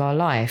rest of our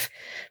life.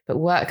 But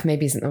work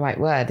maybe isn't the right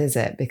word, is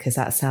it? Because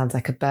that sounds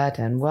like a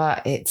burden.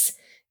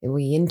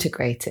 We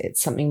integrate it.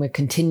 It's something we're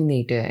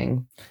continually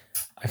doing.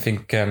 I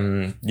think,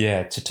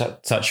 to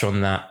touch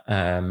on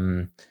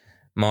that,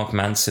 Mark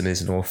Manson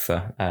is an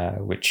author,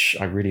 which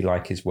I really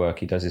like his work.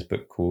 He does his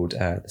book called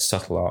The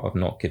Subtle Art of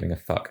Not Giving a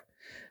Fuck.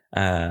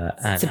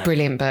 It's a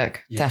brilliant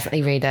book. Yeah.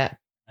 Definitely read it.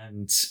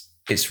 And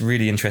it's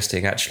really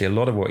interesting. Actually, a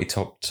lot of what he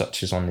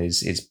touches on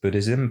is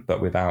Buddhism,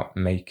 but without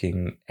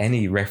making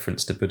any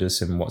reference to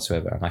Buddhism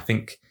whatsoever. And I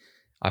think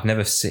I've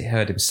never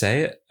heard him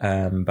say it,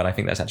 but I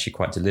think that's actually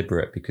quite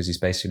deliberate, because he's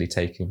basically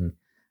taking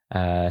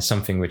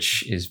something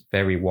which is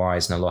very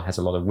wise and has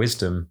a lot of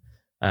wisdom,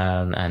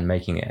 and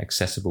making it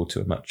accessible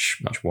to a much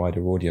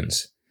wider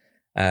audience.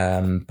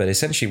 But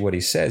essentially what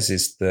he says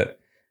is that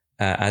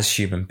as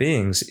human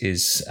beings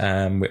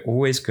we're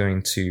always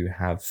going to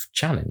have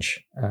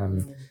challenge.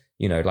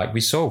 Like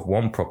we solve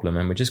one problem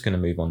and we're just going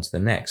to move on to the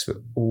next.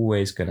 We're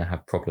always going to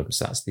have problems.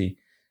 That's the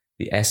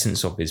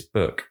essence of his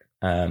book.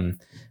 And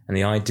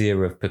the idea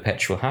of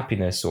perpetual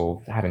happiness,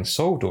 or having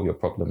solved all your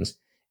problems,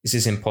 is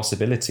this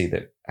impossibility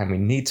and we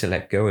need to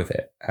let go of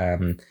it.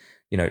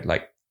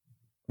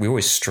 We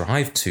always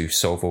strive to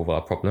solve all of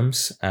our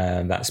problems,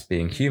 and that's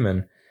being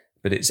human,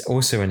 but it's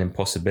also an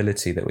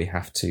impossibility that we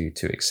have to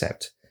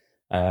accept.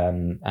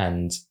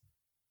 And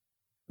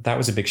that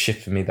was a big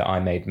shift for me that I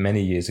made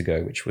many years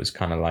ago, which was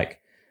kind of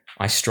like,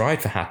 I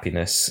strive for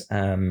happiness.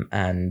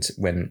 And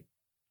when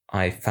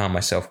I found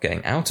myself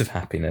getting out of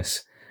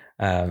happiness,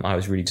 I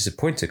was really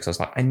disappointed, because I was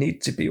like, I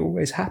need to be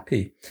always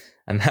happy.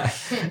 And that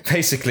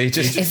basically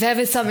just... If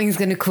ever something's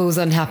going to cause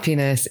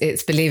unhappiness,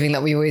 it's believing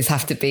that we always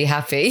have to be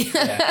happy.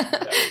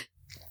 Yeah.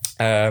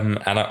 And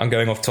I'm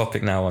going off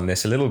topic now on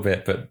this a little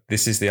bit, but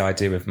this is the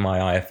idea of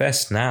my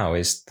IFS now,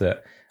 is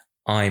that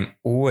I'm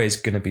always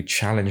going to be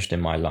challenged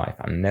in my life.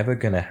 I'm never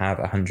going to have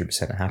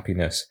 100%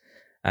 happiness.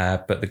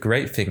 But the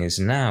great thing is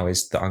now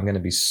is that I'm going to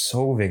be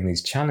solving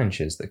these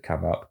challenges that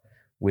come up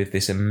with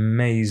this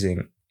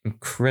amazing,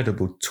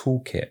 incredible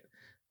toolkit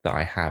that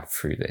I have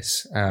through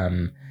this.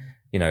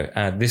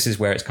 This is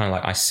where it's kind of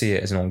like I see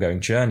it as an ongoing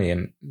journey,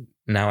 and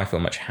now I feel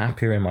much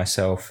happier in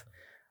myself.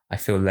 I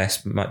feel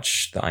less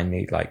much that I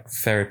need like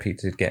therapy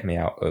to get me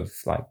out of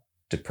like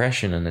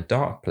depression and a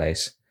dark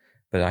place,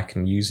 but I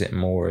can use it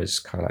more as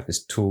kind of like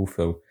this tool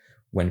for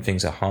when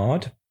things are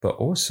hard, but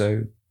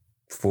also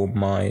for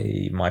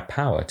my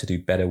power to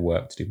do better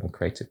work, to do more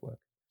creative work.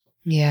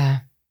 Yeah.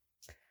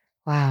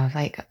 Wow.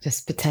 Like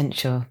just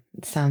potential.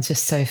 It sounds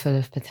just so full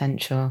of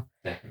potential.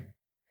 Definitely.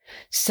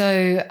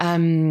 So,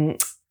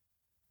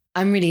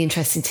 I'm really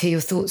interested to hear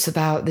your thoughts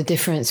about the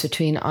difference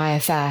between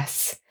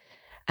IFS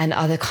and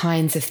other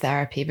kinds of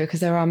therapy, because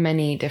there are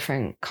many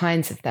different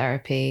kinds of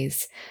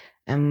therapies.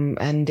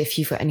 And if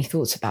you've got any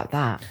thoughts about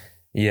that.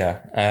 Yeah.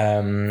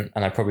 And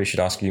I probably should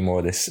ask you more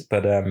of this,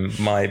 but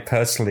my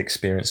personal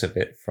experience of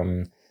it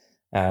from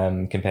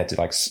compared to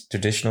like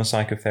traditional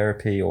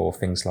psychotherapy or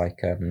things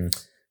like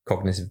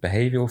cognitive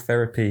behavioral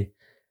therapy,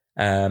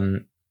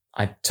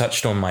 I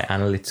touched on my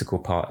analytical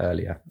part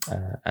earlier,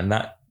 and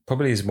that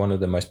probably is one of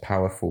the most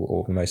powerful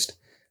or the most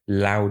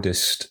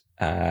loudest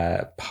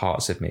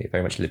parts of me. It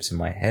very much lives in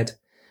my head.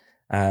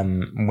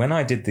 When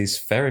I did these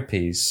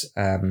therapies,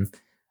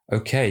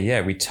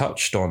 we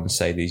touched on,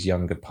 say, these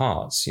younger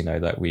parts,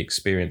 that we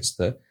experienced,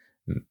 that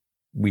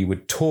we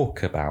would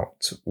talk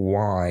about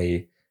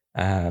why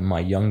my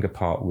younger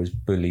part was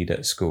bullied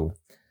at school.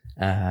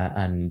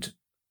 And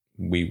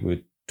we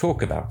would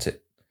talk about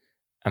it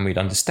and we'd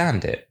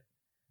understand it.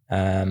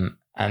 And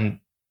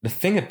the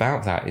thing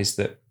about that is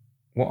that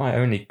what I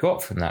only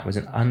got from that was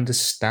an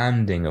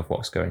understanding of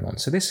what's going on.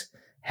 So this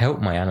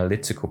helped my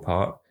analytical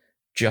part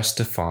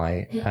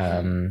justify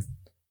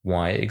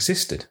why it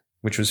existed,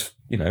 which was,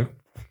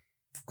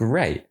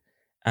 great.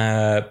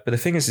 But the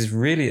thing is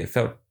really it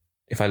felt,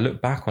 if I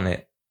look back on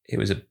it, it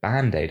was a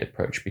Band-Aid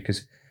approach,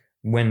 because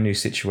when new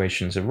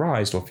situations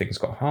arised or things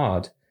got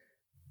hard,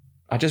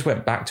 I just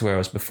went back to where I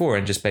was before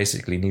and just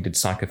basically needed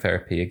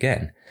psychotherapy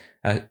again.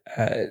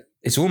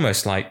 It's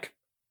almost like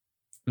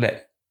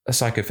a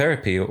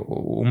psychotherapy, or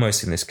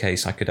almost in this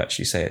case, I could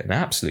actually say an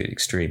absolute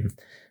extreme,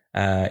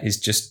 is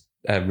just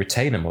a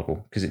retainer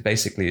model, because it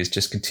basically is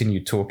just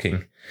continued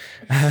talking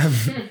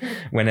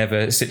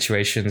whenever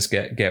situations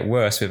get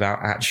worse without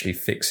actually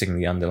fixing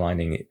the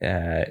underlining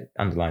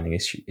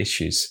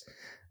issues.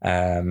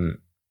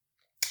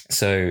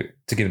 So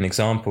to give an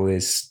example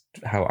is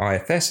how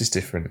IFS is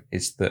different,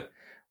 is that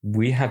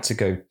we had to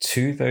go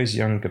to those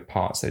younger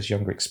parts, those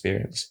younger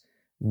experience,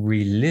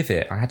 relive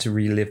it. I had to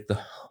relive the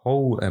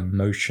whole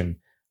emotion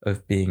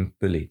of being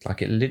bullied.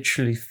 Like, it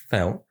literally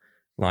felt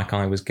like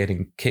I was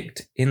getting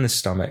kicked in the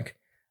stomach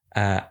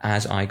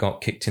as I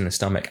got kicked in the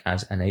stomach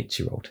as an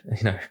 8-year-old.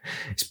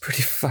 It's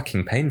pretty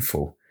fucking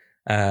painful.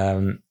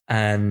 And,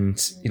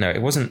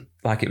 it wasn't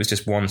like it was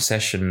just one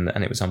session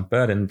and it was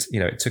unburdened.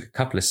 It took a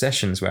couple of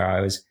sessions where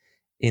I was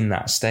in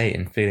that state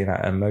and feeling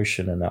that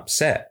emotion and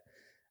upset.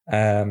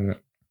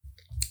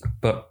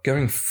 But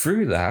going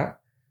through that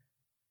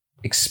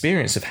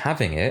experience of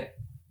having it,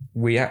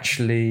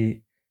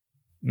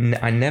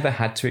 I never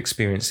had to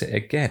experience it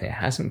again. It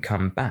hasn't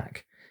come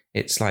back.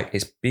 It's like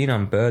it's been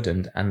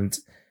unburdened, and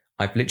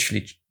I've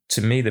literally,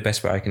 to me, the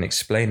best way I can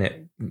explain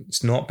it,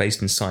 it's not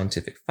based in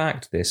scientific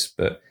fact,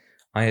 but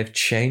I have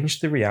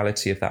changed the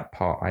reality of that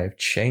part. I have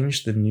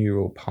changed the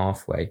neural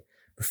pathway.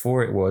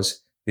 Before it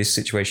was, this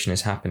situation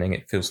is happening,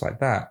 it feels like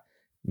that.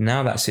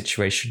 Now that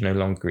situation no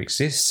longer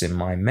exists in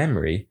my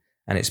memory,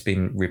 and it's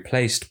been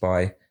replaced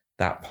by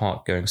that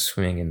part going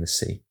swimming in the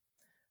sea.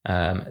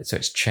 So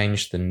it's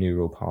changed the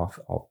neural path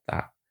of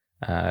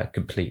that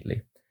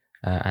completely.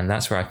 And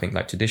that's where I think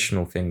like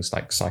traditional things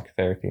like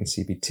psychotherapy and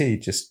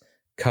CBT just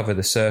cover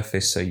the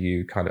surface, so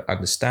you kind of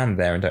understand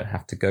there and don't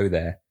have to go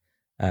there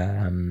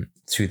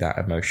to that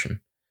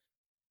emotion.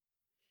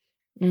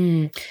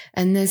 And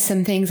there's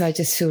some things I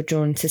just feel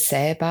drawn to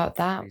say about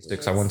that.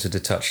 Because I wanted to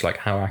touch like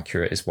how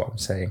accurate is what I'm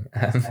saying.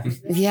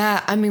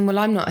 Yeah, well,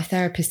 I'm not a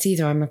therapist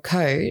either. I'm a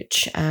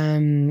coach.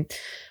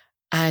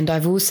 And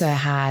I've also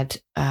had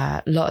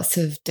lots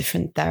of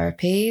different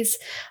therapies.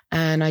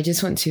 And I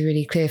just want to be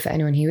really clear for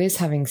anyone who is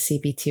having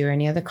CBT or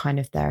any other kind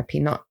of therapy,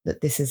 not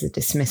that this is a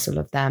dismissal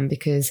of them,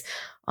 because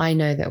I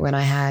know that when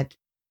I had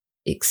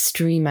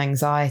extreme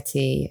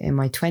anxiety in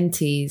my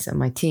 20s and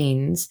my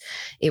teens,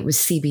 it was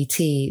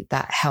CBT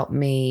that helped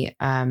me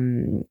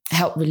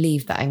help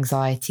relieve that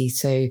anxiety.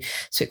 So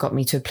it got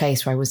me to a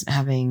place where I wasn't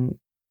having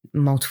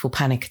multiple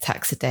panic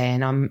attacks a day,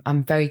 and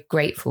I'm very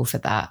grateful for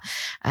that.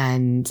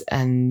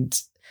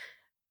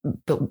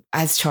 But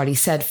as Charlie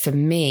said, for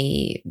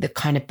me, the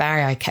kind of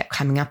barrier I kept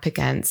coming up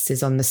against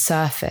is on the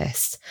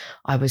surface.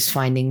 I was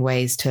finding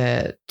ways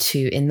to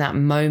in that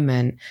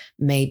moment,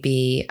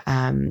 maybe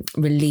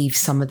relieve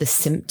some of the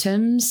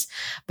symptoms.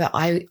 But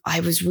I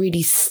was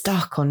really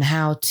stuck on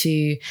how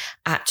to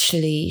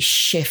actually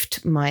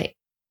shift my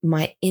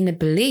inner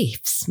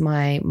beliefs,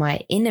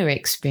 my inner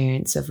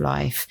experience of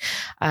life.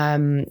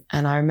 And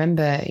I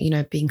remember,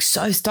 being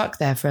so stuck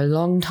there for a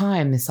long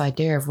time, this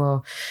idea of,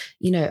 well,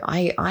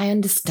 I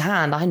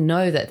understand, I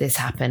know that this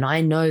happened.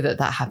 I know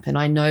that happened.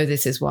 I know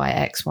this is why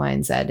X, Y,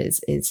 and Z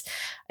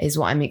is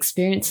what I'm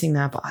experiencing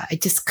now. But I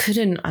just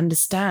couldn't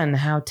understand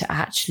how to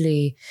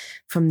actually,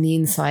 from the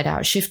inside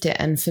out, shift it.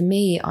 And for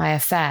me,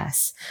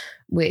 IFS,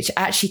 which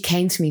actually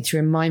came to me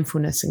through a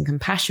mindfulness and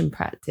compassion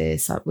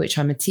practice, which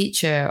I'm a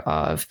teacher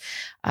of.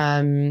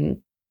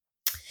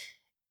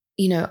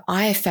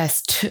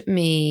 IFS took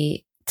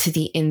me to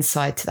the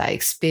inside, to that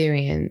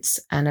experience,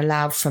 and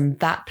allowed from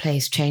that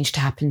place change to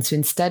happen. So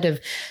instead of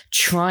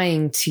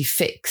trying to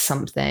fix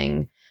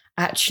something,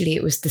 actually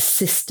it was the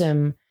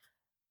system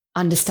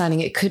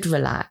understanding it could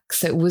relax.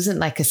 So it wasn't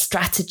like a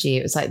strategy.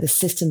 It was like the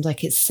system's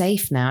like, it's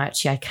safe now.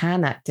 Actually, I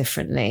can act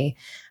differently.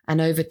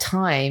 And over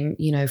time,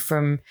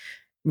 from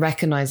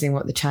recognizing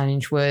what the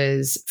challenge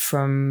was,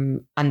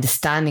 from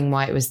understanding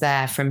why it was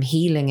there, from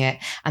healing it,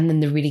 and then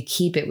the really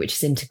key bit, which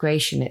is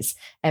integration. It's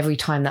every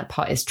time that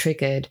part is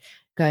triggered,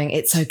 going,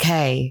 it's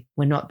okay,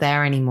 we're not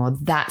there anymore.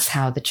 That's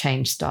how the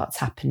change starts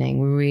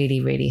happening,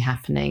 really, really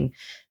happening.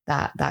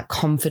 That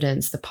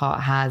confidence the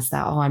part has,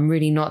 that, oh, I'm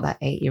really not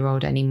that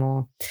 8-year-old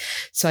anymore.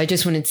 So I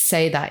just wanted to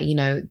say that,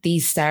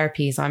 these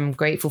therapies, I'm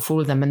grateful for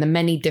all of them and the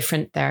many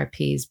different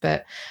therapies.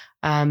 But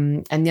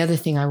and the other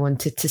thing I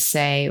wanted to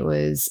say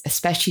was,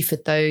 especially for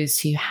those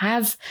who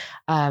have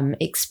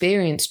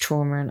experienced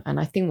trauma, and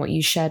I think what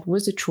you shared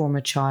was a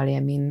trauma, Charlie.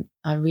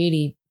 I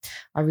really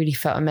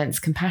felt immense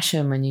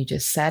compassion when you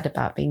just said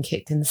about being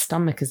kicked in the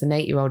stomach as an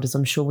 8-year-old, as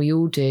I'm sure we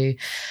all do.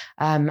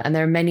 And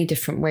there are many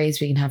different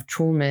ways we can have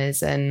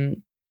traumas,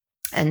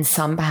 and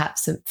some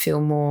perhaps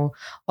feel more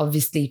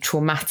obviously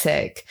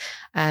traumatic.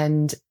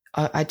 And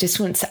I just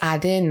want to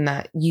add in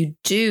that you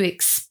do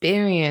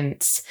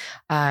experience,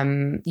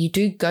 you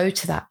do go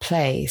to that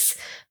place,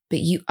 but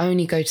you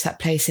only go to that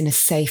place in a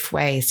safe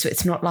way. So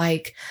it's not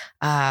like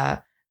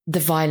the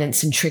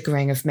violence and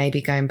triggering of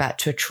maybe going back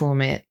to a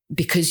trauma,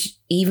 because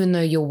even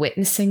though you're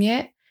witnessing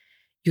it,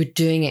 you're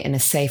doing it in a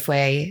safe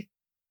way.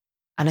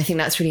 And I think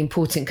that's really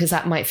important, because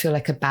that might feel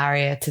like a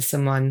barrier to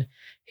someone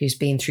who's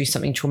been through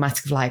something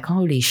traumatic, of like,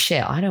 holy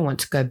shit, I don't want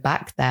to go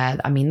back there.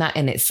 I mean, that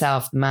in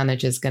itself, the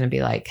manager's going to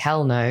be like,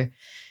 hell no.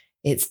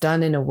 It's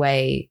done in a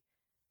way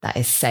that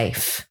is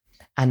safe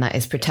and that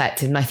is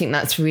protected. And I think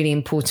that's really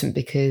important,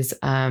 because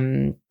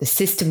the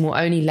system will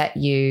only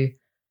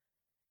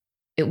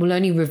it will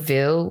only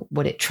reveal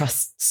what it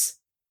trusts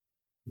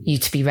you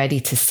to be ready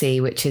to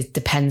see, which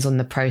depends on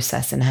the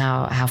process and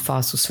how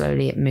fast or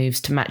slowly it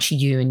moves to match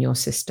you and your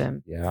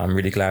system. Yeah, I'm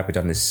really glad we've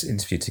done this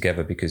interview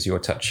together, because you're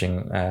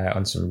touching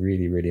on some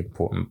really, really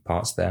important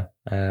parts there.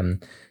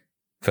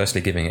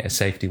 Firstly, giving it a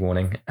safety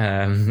warning,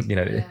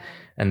 yeah.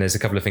 And there's a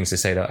couple of things to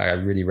say that I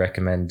really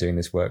recommend doing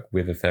this work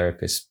with a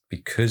therapist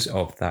because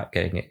of that,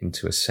 getting it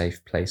into a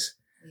safe place.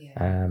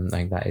 Yeah. I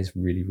think that is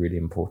really, really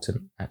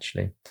important,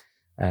 actually.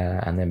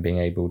 And then being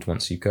able to,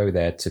 once you go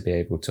there, to be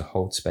able to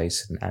hold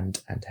space and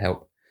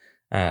help.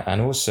 And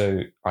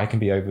also, I can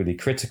be overly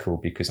critical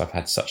because I've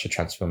had such a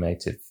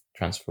transformative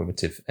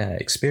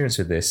experience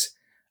with this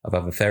of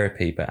other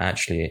therapy. But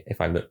actually, if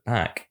I look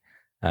back,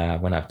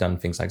 when I've done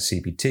things like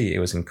CBT, it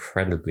was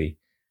incredibly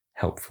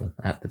helpful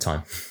at the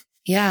time.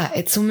 Yeah,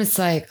 it's almost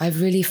like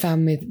I've really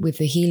found with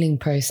the healing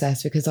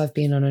process, because I've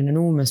been on an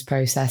enormous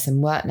process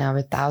and worked now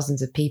with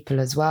thousands of people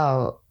as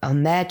well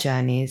on their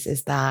journeys,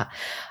 is that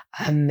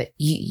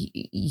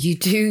you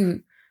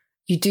do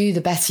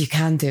the best you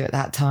can do at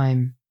that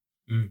time.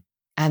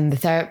 And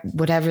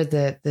whatever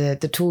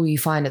the tool you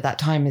find at that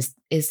time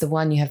is the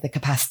one you have the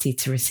capacity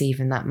to receive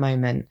in that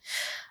moment.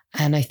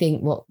 And I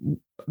think what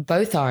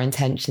both our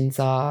intentions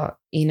are,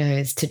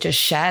 is to just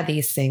share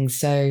these things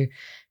so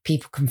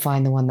people can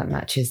find the one that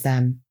matches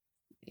them.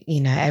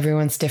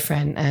 Everyone's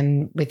different.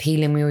 And with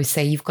healing, we always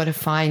say you've got to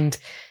find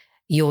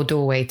your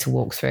doorway to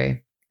walk through.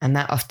 And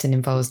that often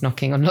involves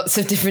knocking on lots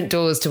of different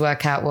doors to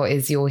work out what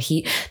is your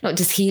not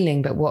just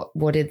healing, but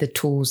what are the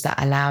tools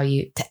that allow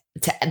you to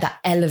that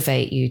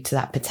elevate you to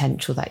that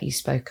potential that you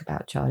spoke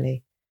about,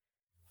 Charlie.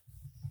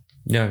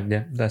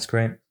 Yeah, that's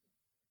great.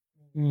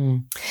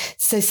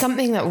 So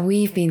something that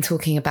we've been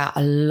talking about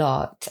a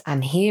lot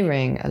and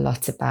hearing a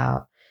lot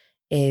about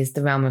is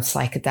the realm of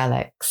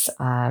psychedelics.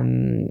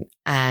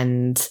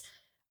 And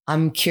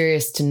I'm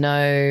curious to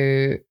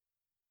know,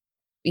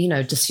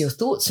 just your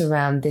thoughts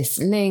around this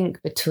link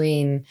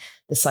between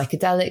the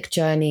psychedelic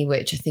journey,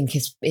 which I think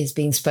is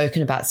being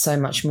spoken about so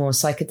much more,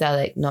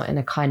 psychedelic, not in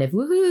a kind of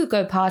woohoo,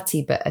 go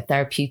party, but a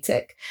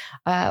therapeutic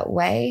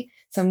way.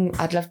 So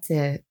I'd love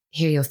to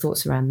hear your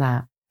thoughts around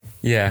that.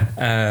 Yeah,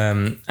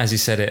 as you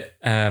said it,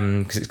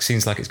 because it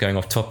seems like it's going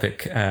off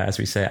topic as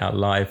we say it out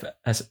live.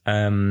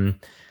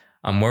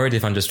 I'm worried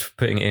if I'm just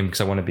putting it in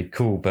because I want to be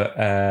cool, but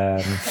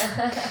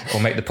or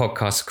make the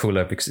podcast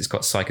cooler because it's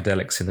got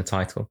psychedelics in the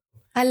title.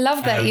 I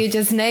love that you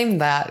just named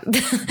that.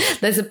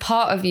 There's a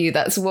part of you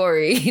that's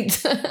worried.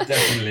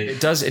 Definitely, it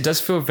does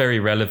feel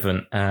very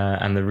relevant,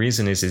 and the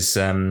reason is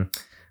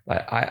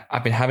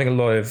I've been having a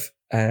lot of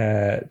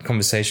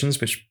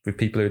conversations with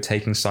people who are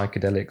taking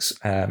psychedelics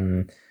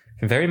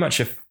from very much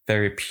a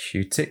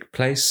therapeutic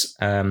place.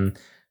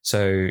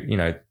 So,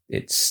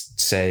 it's,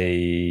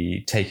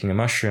 say, taking a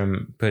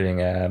mushroom,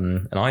 putting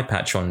an eye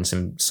patch on,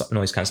 some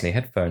noise cancelling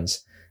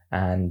headphones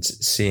and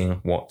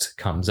seeing what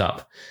comes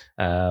up.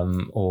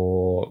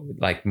 Or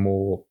like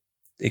more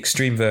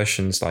extreme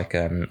versions like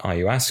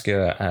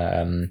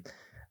ayahuasca,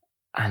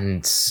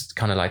 and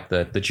kind of like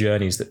the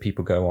journeys that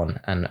people go on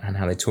and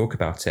how they talk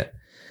about it.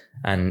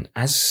 And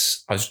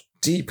as I was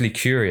deeply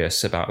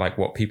curious about like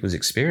what people's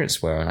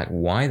experience were and like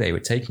why they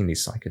were taking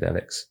these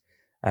psychedelics.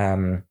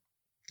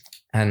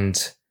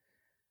 And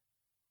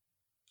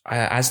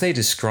as they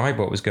described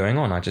what was going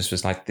on, I just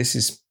was like, this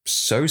is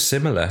so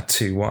similar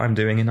to what I'm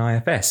doing in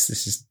IFS.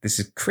 This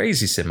is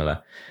crazy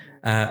similar.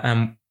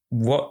 And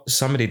what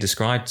somebody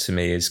described to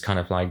me is kind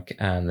of like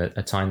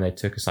a time they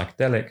took a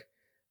psychedelic,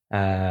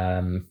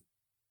 and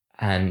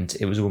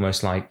it was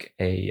almost like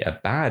a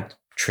bad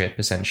trip,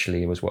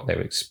 essentially, was what they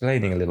were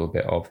explaining a little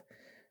bit of.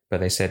 But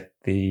they said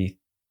the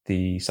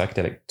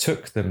psychedelic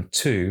took them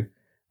to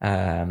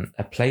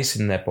a place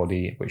in their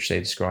body which they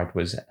described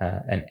was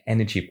an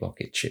energy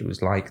blockage. It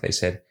was like, they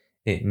said,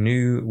 it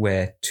knew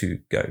where to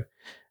go.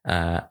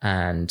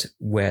 And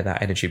where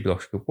that energy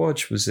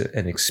blockage was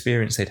an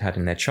experience they'd had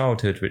in their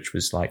childhood, which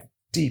was like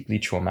deeply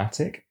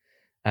traumatic.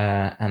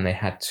 And they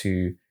had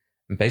to,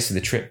 basically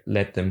the trip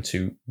led them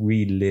to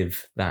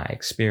relive that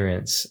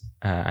experience.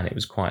 And it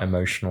was quite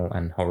emotional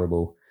and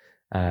horrible,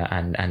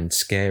 and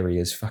scary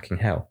as fucking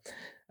hell.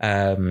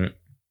 And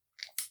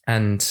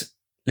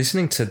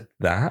listening to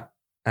that,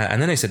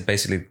 and then they said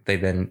basically they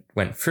then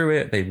went through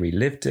it, they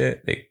relived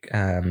it,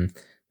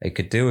 they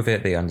could deal with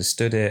it, they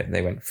understood it,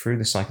 they went through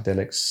the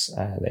psychedelics,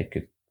 they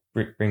could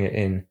bring it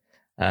in,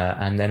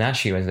 and then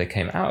actually when they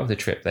came out of the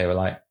trip, they were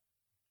like,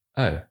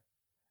 oh,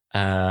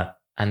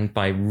 and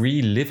by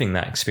reliving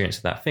that experience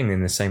of that thing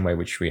in the same way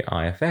which we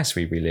at IFS,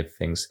 we relive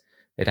things,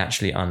 it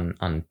actually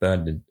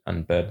unburdened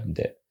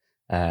it.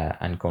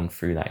 and gone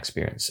through that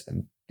experience.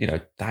 And,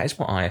 that is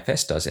what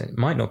IFS does. And it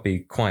might not be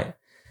quite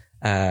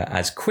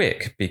as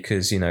quick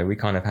because, we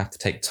kind of have to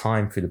take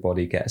time for the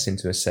body, get us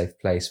into a safe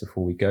place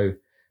before we go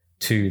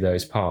to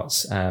those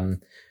parts.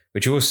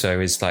 Which also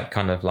is like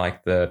kind of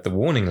like the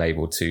warning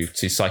label to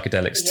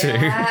psychedelics too.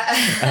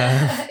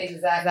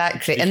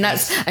 Exactly. And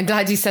I'm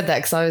glad you said that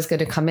because I was going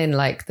to come in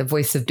like the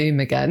voice of doom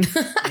again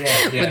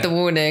with the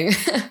warning.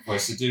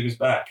 Voice of doom is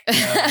back.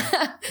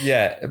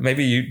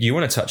 Maybe you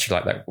want to touch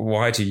like that.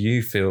 Why do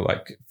you feel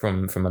like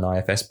from an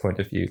IFS point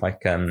of view,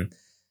 like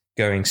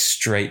going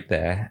straight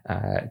there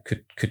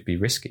could be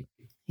risky?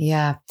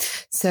 Yeah.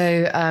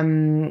 So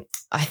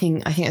I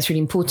think it's really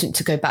important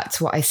to go back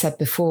to what I said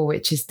before,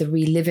 which is the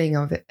reliving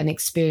of an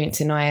experience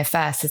in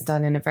IFS is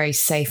done in a very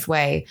safe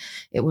way.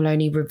 It will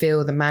only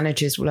reveal, the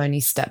managers will only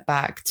step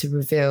back to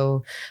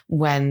reveal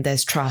when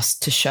there's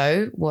trust to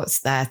show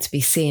what's there to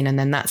be seen. And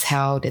then that's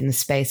held in the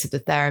space of the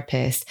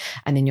therapist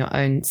and in your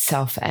own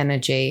self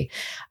energy.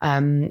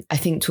 I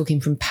think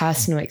talking from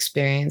personal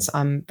experience,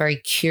 I'm very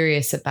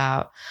curious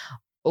about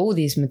all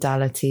these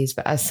modalities,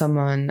 but as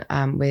someone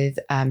with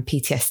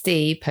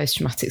PTSD,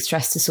 post-traumatic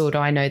stress disorder,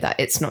 I know that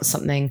it's not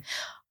something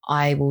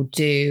I will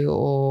do,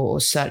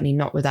 or certainly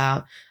not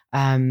without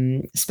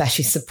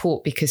specialist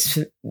support, because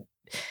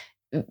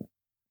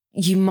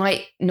you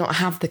might not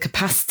have the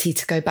capacity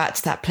to go back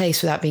to that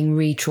place without being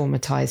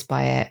re-traumatized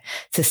by it.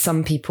 So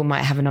some people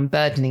might have an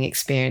unburdening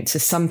experience. So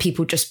some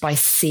people, just by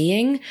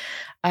seeing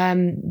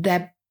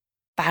their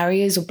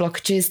barriers or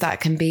blockages, that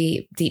can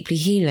be deeply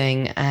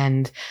healing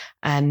and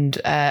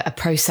a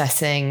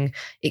processing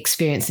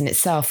experience in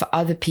itself. For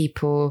other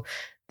people,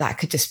 that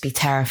could just be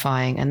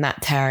terrifying, and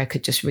that terror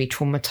could just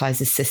re-traumatize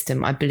the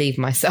system. I believe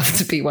myself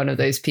to be one of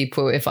those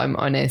people, if I'm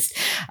honest,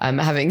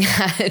 having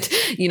had,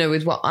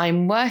 with what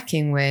I'm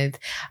working with.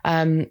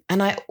 And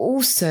I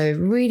also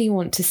really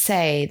want to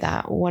say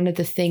that one of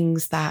the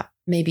things that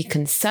maybe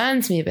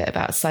concerns me a bit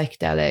about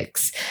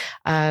psychedelics,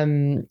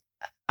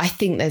 I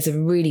think there's a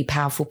really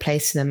powerful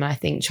place for them. And I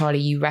think, Charlie,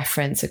 you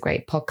reference a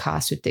great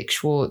podcast with Dick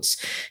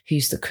Schwartz,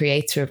 who's the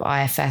creator of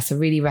IFS. I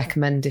really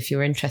recommend if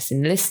you're interested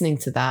in listening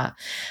to that.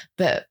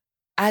 But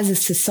as a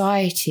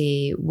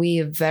society,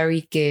 we are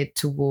very geared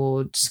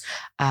towards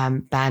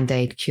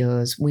Band-Aid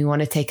cures. We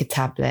want to take a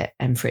tablet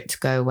and for it to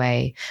go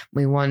away.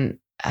 We want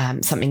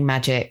something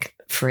magic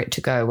for it to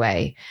go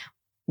away.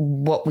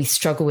 What we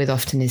struggle with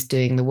often is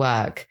doing the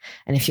work.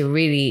 And if you're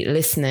really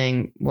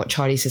listening, what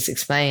Charlie's just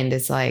explained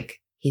is like,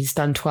 he's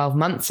done 12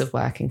 months of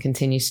work and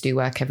continues to do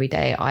work every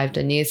day. I've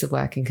done years of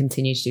work and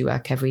continue to do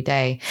work every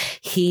day.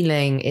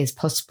 Healing is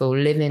possible.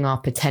 Living our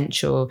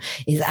potential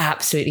is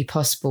absolutely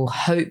possible.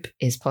 Hope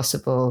is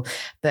possible.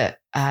 But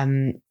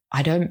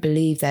I don't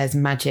believe there's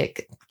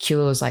magic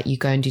cures like you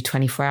go and do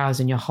 24 hours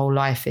and your whole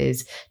life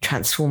is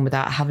transformed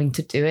without having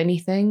to do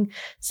anything.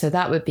 So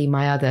that would be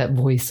my other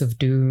voice of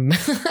doom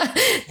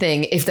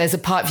thing. If there's a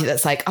part of you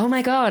that's like, oh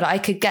my God, I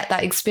could get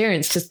that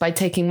experience just by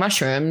taking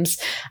mushrooms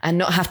and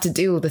not have to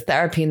do all the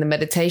therapy and the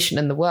meditation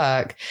and the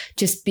work,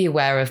 just be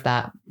aware of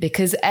that,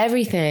 because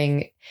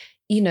everything,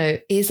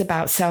 is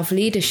about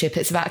self-leadership.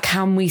 It's about,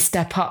 can we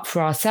step up for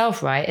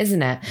ourselves, right?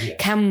 Isn't it?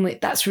 Yeah.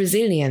 That's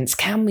resilience.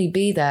 Can we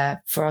be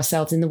there for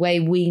ourselves in the way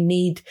we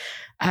need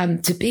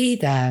to be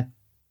there?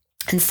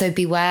 And so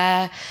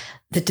beware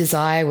the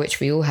desire,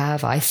 which we all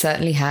have. I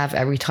certainly have.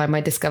 Every time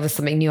I discover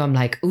something new, I'm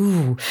like,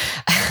 ooh,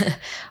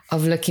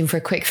 of looking for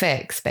a quick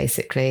fix,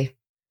 basically.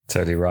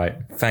 Totally right.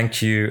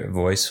 Thank you,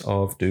 Voice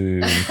of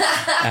Doom.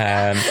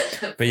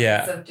 But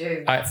yeah, Voice of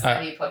Doom. That's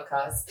my new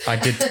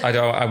podcast.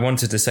 I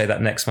wanted to say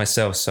that next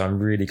myself, so I'm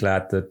really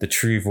glad that the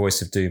true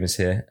Voice of Doom is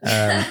here,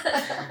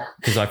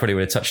 because I probably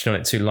would have touched on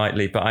it too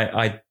lightly. But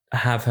I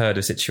have heard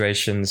of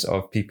situations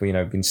of people,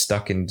 been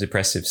stuck in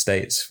depressive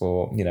states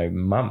for,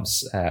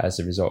 months as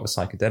a result of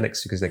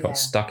psychedelics because they got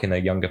stuck in a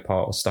younger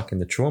part or stuck in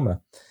the trauma.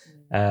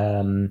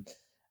 And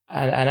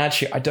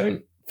actually, I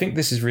don't think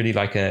this is really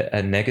like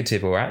a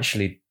negative or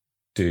actually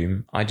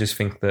doom. I just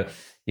think that,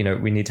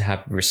 we need to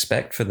have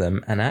respect for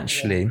them. And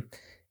actually,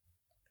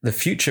 the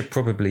future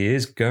probably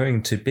is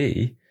going to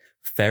be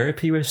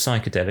therapy with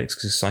psychedelics,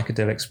 because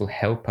psychedelics will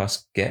help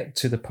us get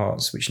to the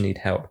parts which need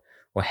help,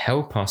 or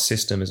help our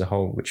system as a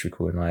whole, which we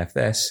call an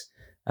IFS,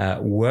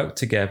 work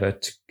together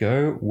to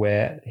go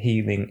where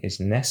healing is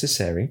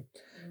necessary.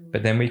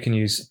 But then we can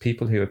use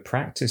people who are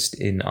practiced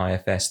in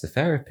IFS, the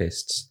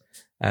therapists,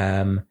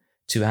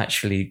 to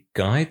actually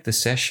guide the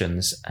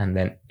sessions and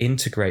then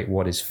integrate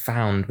what is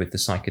found with the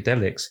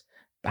psychedelics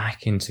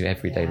back into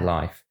everyday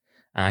life.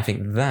 And I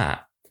think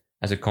that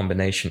as a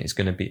combination is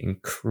going to be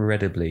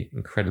incredibly,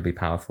 incredibly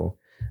powerful.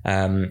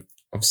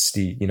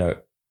 Obviously,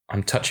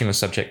 I'm touching on a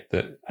subject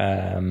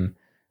that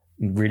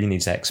really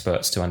needs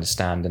experts to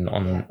understand. And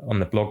on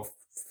the blog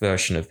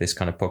version of this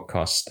kind of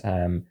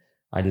podcast,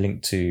 I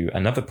linked to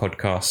another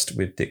podcast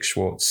with Dick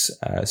Schwartz.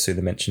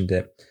 Sula mentioned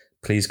it.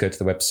 Please go to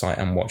the website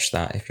and watch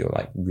that if you're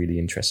like really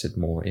interested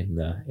more in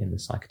the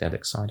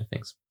psychedelic side of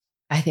things.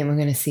 I think we're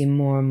going to see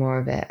more and more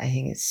of it. I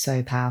think it's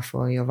so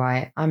powerful. You're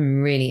right.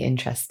 I'm really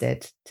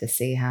interested to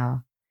see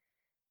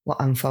what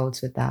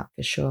unfolds with that,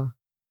 for sure.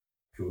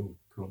 Cool.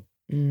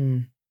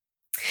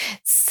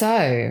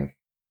 So,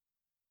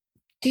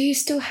 do you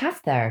still have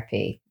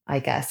therapy? I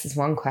guess is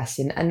one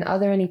question. And are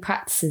there any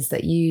practices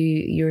that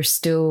you're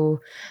still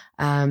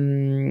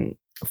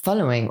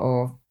following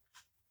or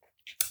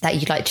that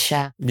you'd like to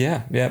share?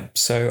 Yeah.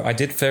 So I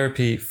did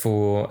therapy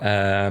for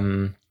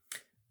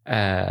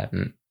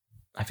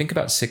I think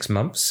about 6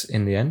 months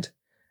in the end,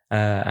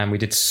 and we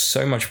did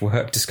so much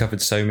work,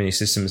 discovered so many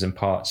systems and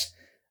parts.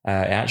 It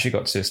actually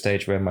got to a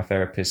stage where my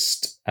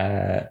therapist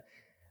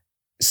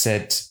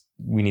said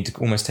we need to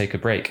almost take a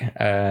break.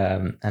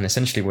 And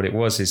essentially what it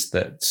was is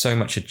that so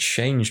much had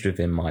changed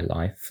within my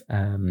life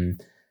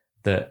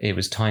that it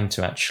was time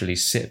to actually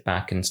sit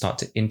back and start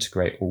to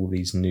integrate all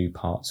these new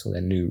parts or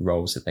their new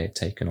roles that they had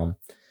taken on.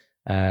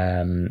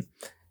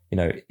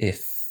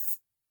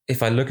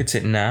 If I look at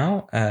it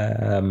now,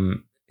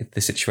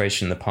 the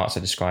situation, the parts I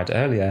described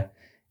earlier,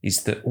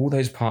 is that all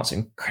those parts are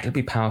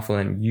incredibly powerful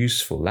and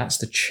useful. That's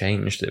the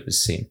change that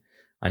was seen.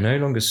 I no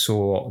longer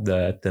saw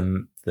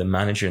the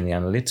manager and the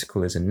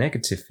analytical as a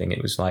negative thing.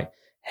 It was like,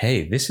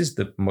 hey, this is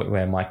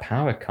where my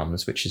power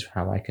comes, which is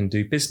how I can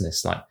do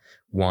business. Like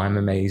why I'm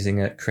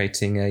amazing at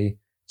creating a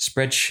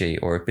spreadsheet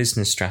or a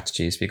business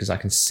strategy is because I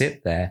can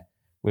sit there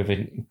with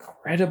an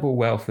incredible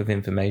wealth of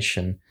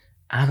information,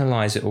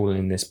 analyze it all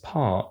in this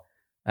part,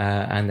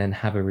 and then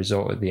have a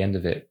result at the end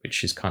of it,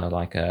 which is kind of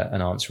like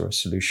an answer or a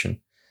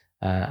solution.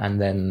 And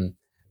then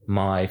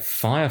my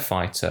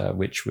firefighter,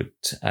 which would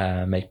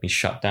make me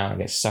shut down and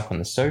get stuck on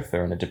the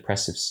sofa in a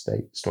depressive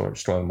state,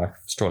 scrolling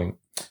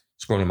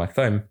my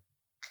phone,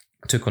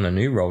 took on a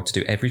new role to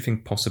do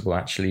everything possible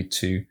actually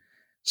to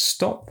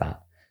stop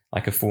that,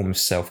 like a form of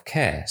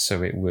self-care.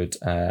 So it would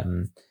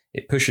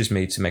it pushes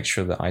me to make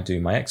sure that I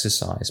do my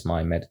exercise,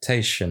 my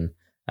meditation,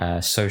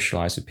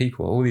 socialize with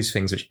people, all these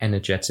things which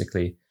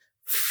energetically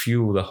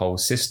fuel the whole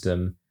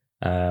system,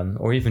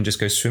 or even just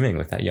go swimming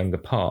with that younger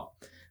part.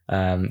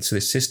 So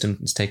this system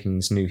is taking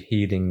this new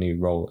healing, new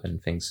role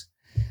and things.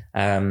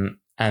 And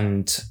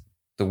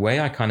the way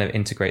I kind of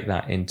integrate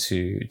that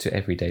into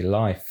everyday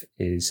life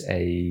is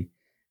a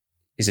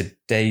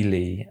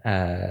daily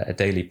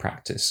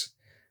practice.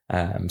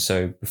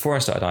 So before I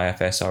started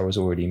IFS, I was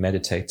already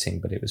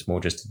meditating, but it was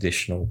more just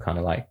additional kind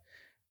of like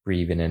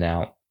breathe in and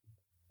out,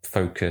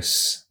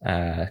 focus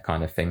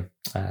kind of thing,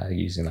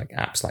 using like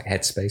apps like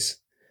Headspace.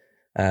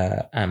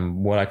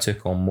 And what I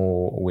took on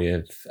more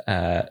with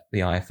the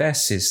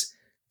IFS is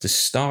to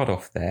start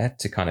off there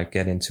to kind of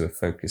get into a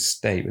focused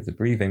state with the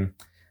breathing.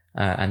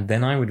 And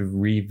then I would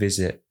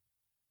revisit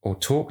or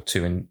talk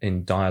to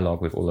in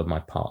dialogue with all of my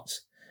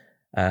parts.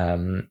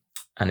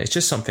 And it's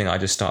just something I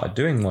just started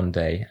doing one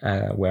day,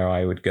 where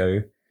I would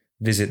go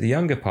visit the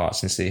younger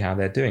parts and see how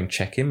they're doing,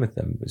 check in with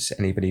them. Was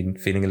anybody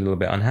feeling a little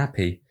bit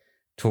unhappy?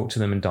 Talk to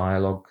them in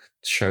dialogue,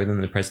 show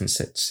them the present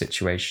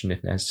situation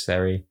if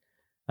necessary.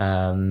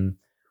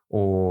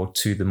 Or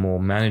to the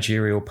more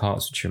managerial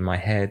parts, which are in my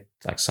head,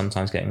 like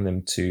sometimes getting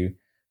them to,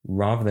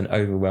 rather than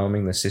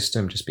overwhelming the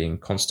system, just being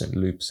constant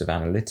loops of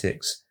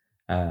analytics,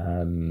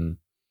 come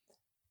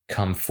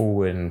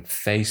forward and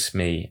face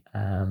me,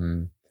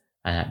 and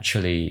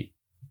actually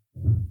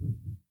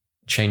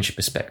change your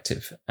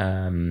perspective.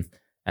 And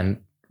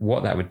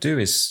what that would do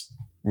is,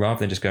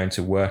 rather than just going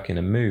to work in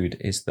a mood,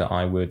 is that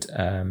I would,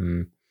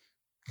 the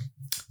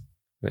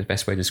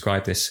best way to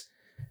describe this,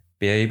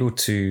 be able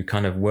to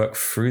kind of work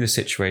through the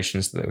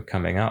situations that were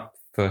coming up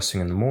first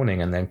thing in the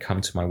morning and then come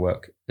to my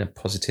work in a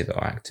positive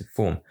or active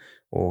form,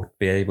 or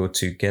be able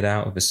to get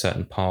out of a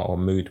certain part or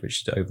mood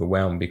which is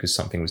overwhelmed because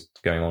something was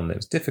going on that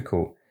was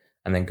difficult,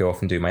 and then go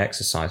off and do my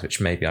exercise, which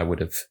maybe I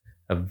would have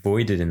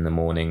avoided in the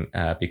morning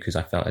because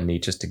I felt a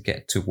need just to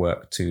get to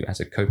work as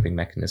a coping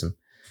mechanism.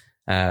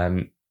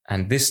 And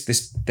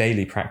this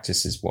daily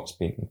practice is what's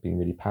been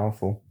really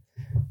powerful.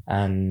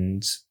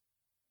 And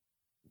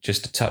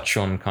just to touch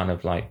on kind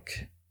of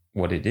like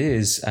what it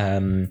is,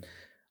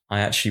 I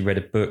actually read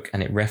a book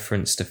and it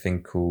referenced a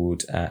thing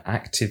called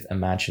Active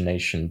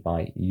Imagination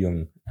by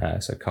Jung,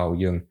 so Carl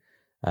Jung.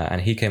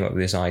 And he came up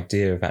with this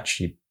idea of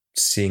actually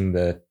seeing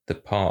the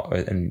part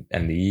and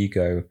the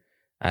ego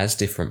as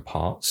different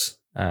parts.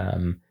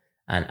 And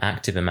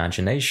active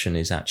imagination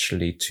is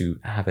actually to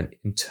have an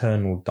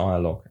internal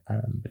dialogue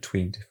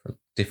between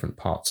different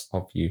parts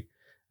of you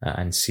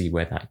and see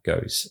where that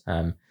goes.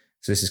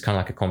 So this is kind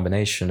of like a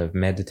combination of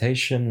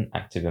meditation,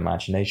 active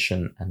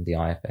imagination, and the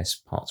IFS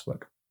parts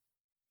work.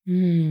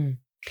 And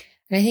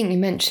I think you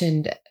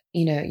mentioned,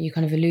 you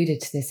kind of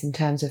alluded to this in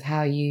terms of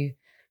how you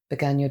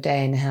began your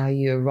day and how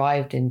you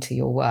arrived into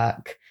your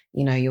work,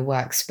 your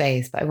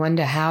workspace. But I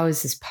wonder, how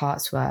has this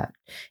parts work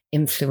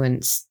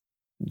influenced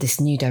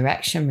this new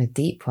direction with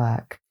deep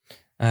work?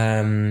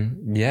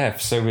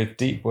 So with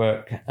deep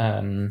work,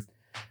 I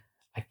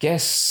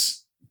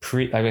guess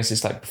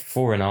it's like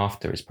before and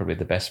after is probably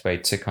the best way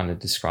to kind of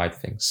describe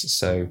things.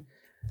 So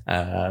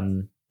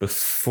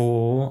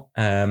before,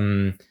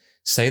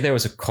 say there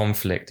was a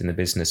conflict in the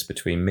business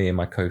between me and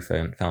my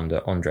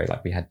co-founder, Andre,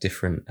 like we had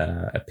different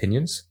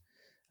opinions.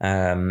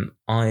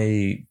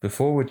 I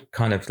before would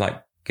kind of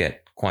like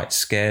get quite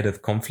scared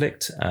of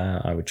conflict.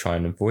 I would try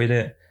and avoid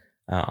it.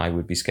 I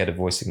would be scared of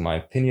voicing my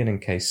opinion in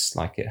case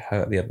like it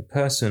hurt the other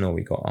person or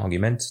we got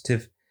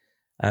argumentative.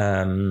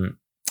 And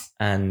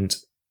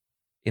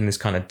in this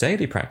kind of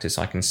daily practice,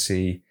 I can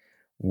see,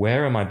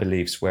 where are my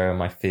beliefs? Where are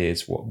my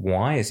fears?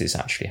 Why is this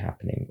actually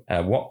happening?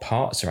 What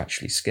parts are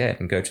actually scared,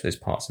 and go to those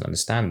parts and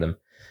understand them.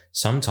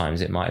 Sometimes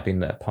it might have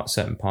been that a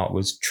certain part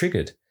was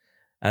triggered.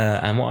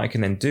 And what I can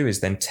then do is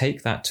then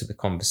take that to the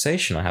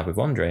conversation I have with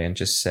Andre and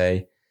just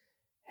say,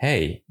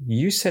 hey,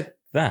 you said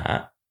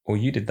that, or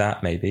you did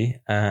that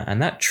maybe,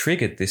 and that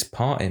triggered this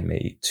part in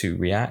me to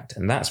react.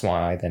 And that's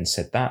why I then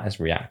said that as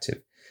reactive.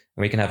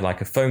 And we can have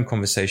like a phone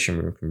conversation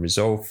where we can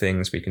resolve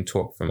things. We can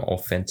talk from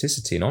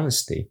authenticity and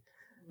honesty.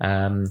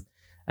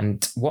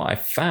 And what I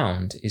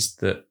found is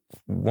that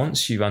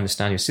once you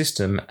understand your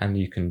system and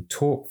you can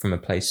talk from a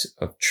place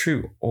of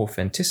true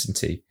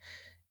authenticity,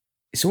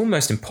 it's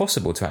almost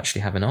impossible to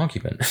actually have an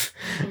argument.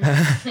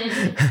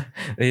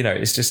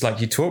 It's just like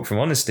you talk from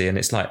honesty and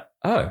it's like,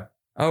 oh,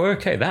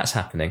 okay, that's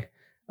happening.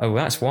 Oh,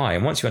 that's why.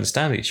 And once you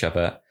understand each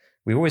other,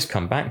 we always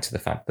come back to the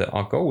fact that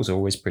our goals are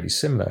always pretty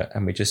similar,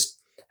 and we just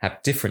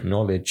have different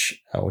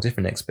knowledge or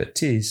different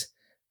expertise.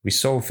 We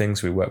solve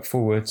things, we work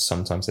forward.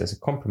 Sometimes there's a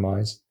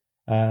compromise,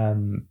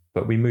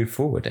 but we move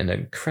forward in an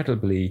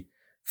incredibly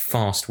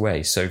fast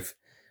way. So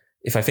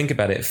if I think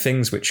about it,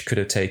 things which could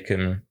have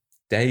taken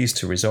days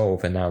to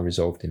resolve are now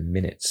resolved in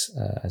minutes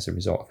as a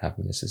result of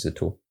having this as a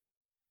tool.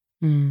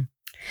 In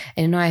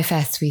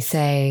IFS, we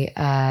say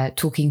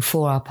talking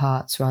for our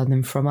parts rather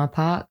than from our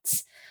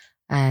parts.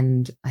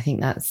 And I think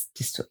that's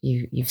just what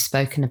you've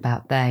spoken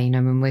about there.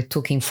 When we're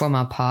talking from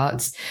our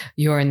parts,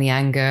 you're in the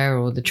anger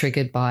or the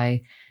triggered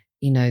by,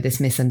 this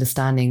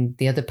misunderstanding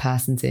the other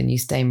person's in, you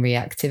stay in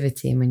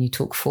reactivity. And when you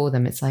talk for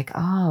them, it's like,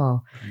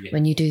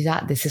 when you do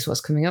that, this is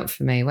what's coming up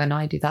for me. When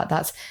I do that,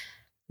 that's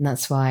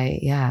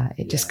why,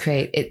 just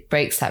it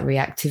breaks that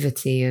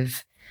reactivity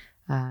of.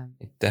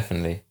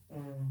 Definitely.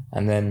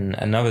 And then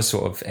another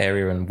sort of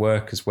area in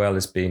work as well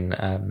has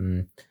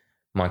been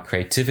my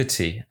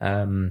creativity.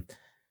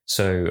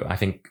 So I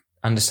think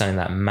understanding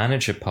that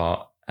manager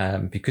part,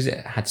 because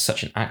it had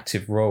such an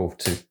active role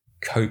to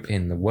cope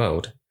in the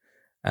world,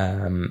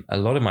 a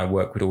lot of my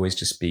work would always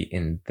just be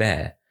in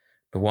there.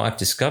 But what I've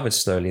discovered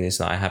slowly is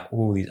that I have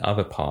all these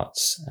other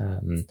parts.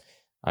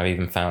 I've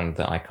even found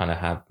that I kind of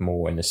have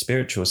more in the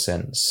spiritual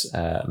sense,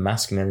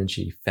 masculine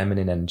energy,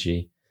 feminine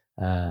energy,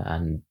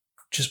 and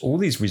just all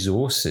these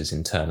resources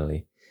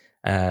internally.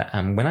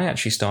 And when I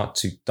actually start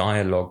to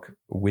dialogue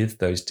with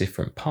those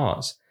different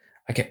parts,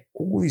 I get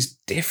all these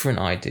different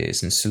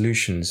ideas and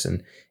solutions.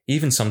 And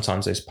even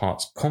sometimes those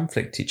parts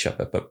conflict each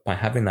other. But by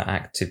having that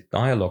active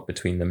dialogue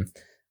between them,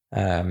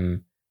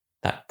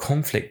 that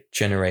conflict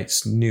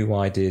generates new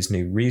ideas,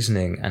 new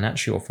reasoning, and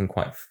actually often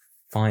quite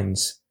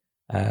finds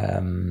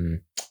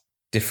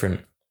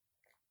different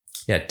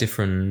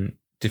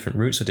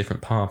routes or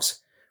different paths,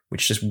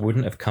 which just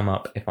wouldn't have come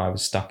up if I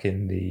was stuck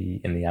in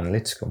the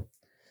analytical.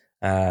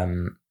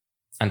 And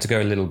to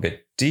go a little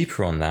bit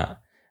deeper on that,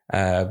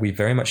 we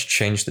very much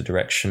changed the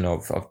direction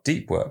of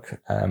deep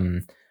work.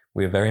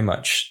 We were very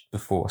much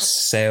before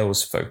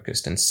sales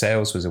focused, and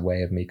sales was a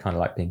way of me kind of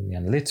like being the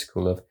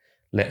analytical of,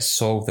 let's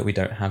solve that we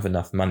don't have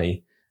enough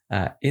money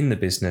in the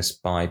business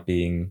by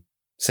being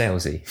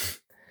salesy.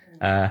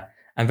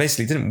 And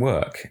basically it didn't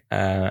work.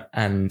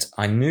 And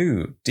I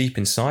knew deep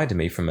inside of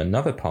me from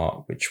another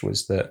part, which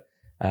was that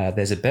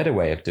there's a better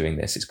way of doing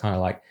this. It's kind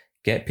of like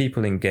get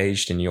people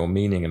engaged in your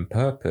meaning and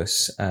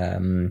purpose,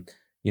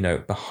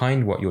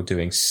 behind what you're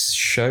doing,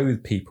 show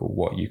people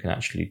what you can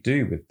actually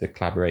do with the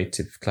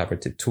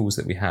collaborative tools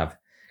that we have,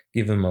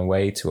 give them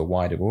away to a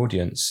wider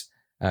audience,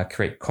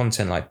 create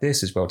content like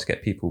this as well to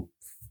get people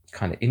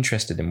kind of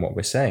interested in what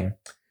we're saying.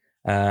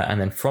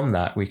 And then from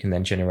that, we can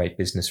then generate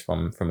business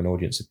from an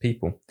audience of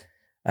people.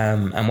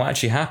 And what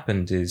actually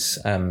happened is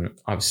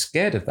I was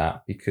scared of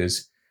that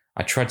because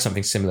I tried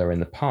something similar in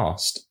the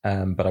past,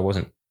 but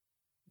I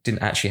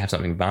didn't actually have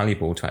something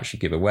valuable to actually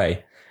give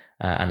away.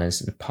 And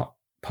as part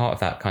of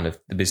that, kind of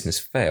the business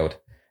failed.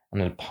 And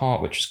then a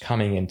part which was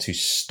coming in to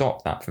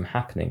stop that from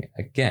happening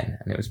again.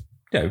 And it was,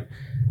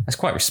 that's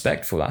quite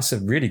respectful. That's a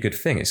really good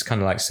thing. It's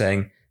kind of like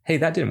saying, hey,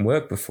 that didn't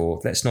work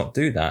before. Let's not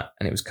do that.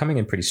 And it was coming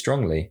in pretty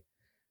strongly.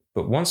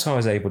 But once I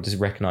was able to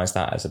recognize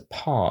that as a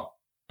part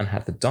and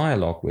have the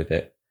dialogue with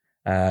it,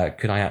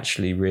 could I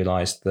actually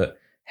realize that,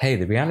 hey,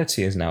 the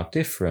reality is now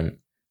different.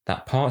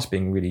 That part's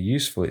being really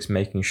useful. It's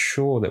making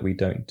sure that we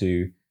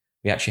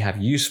actually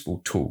have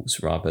useful tools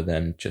rather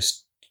than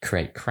just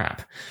create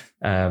crap.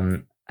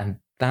 And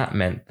that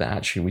meant that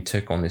actually we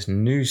took on this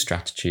new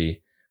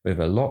strategy with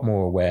a lot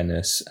more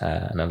awareness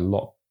and a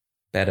lot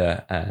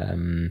better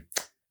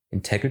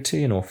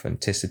integrity and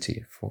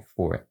authenticity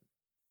for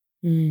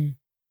it.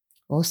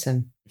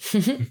 Awesome.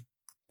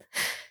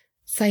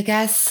 So I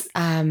guess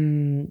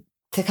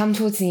to come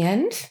towards the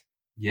end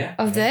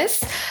of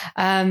this,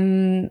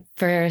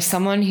 for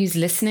someone who's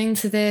listening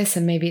to this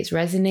and maybe it's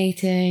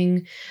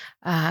resonating,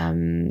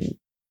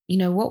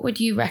 what would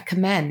you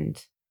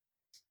recommend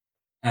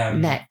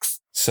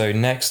next? So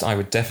next, I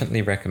would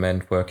definitely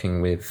recommend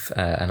working with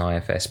an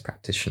IFS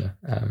practitioner.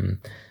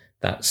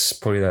 That's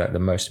probably the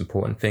most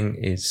important thing.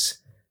 Is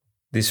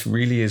this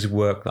really is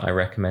work that I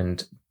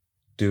recommend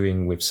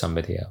doing with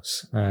somebody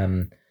else.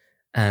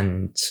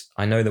 And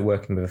I know that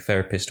working with a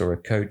therapist or a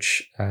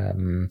coach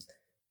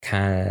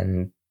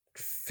can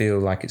feel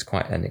like it's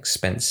quite an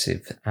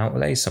expensive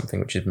outlay, something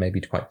which is maybe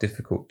quite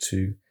difficult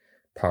to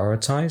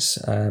prioritize.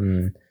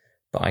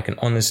 But I can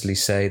honestly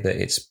say that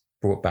it's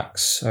brought back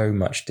so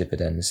much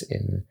dividends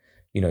in,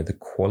 the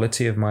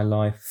quality of my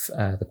life,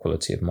 the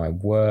quality of my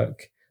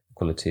work, the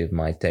quality of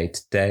my day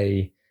to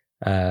day,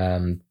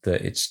 that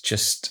it's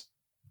just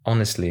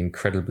honestly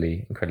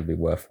incredibly, incredibly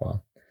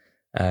worthwhile.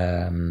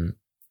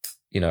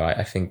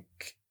 I think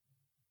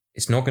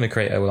it's not going to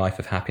create a life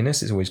of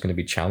happiness. It's always going to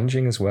be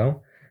challenging as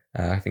well.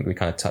 I think we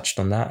kind of touched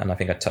on that. And I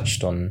think I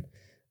touched on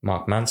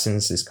Mark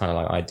Manson's this kind of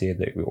like idea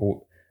that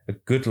a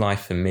good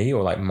life for me,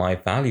 or like my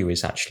value,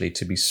 is actually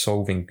to be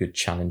solving good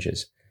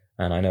challenges.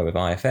 And I know with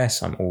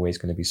IFS, I'm always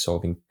going to be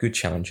solving good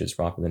challenges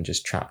rather than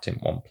just trapped in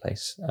one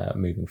place,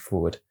 moving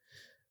forward.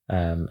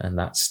 And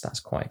that's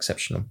quite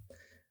exceptional.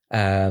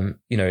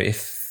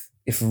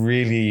 If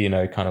really,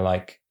 kind of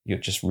like you're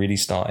just really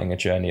starting a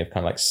journey of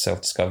kind of like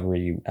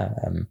self-discovery,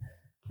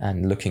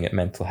 and looking at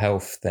mental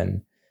health,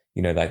 then,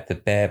 like the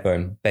bare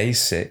bone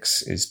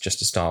basics is just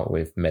to start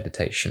with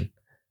meditation.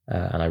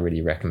 And I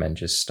really recommend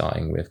just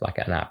starting with like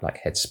an app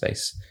like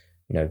Headspace.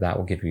 That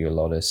will give you a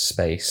lot of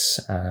space.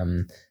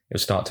 You'll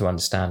start to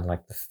understand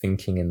like the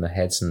thinking in the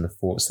heads and the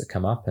thoughts that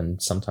come up,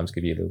 and sometimes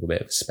give you a little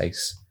bit of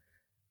space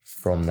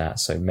from that.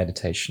 So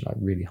meditation, I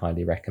really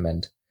highly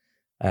recommend.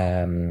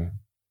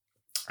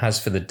 As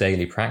for the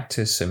daily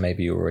practice, so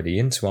maybe you're already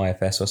into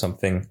IFS or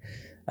something,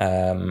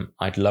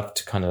 I'd love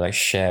to kind of like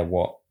share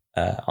what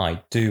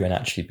I do and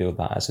actually build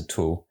that as a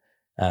tool.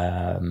 But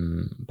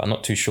I'm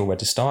not too sure where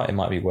to start. It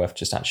might be worth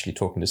just actually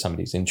talking to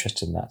somebody who's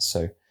interested in that.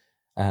 So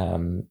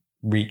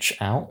reach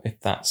out if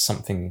that's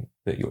something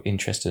that you're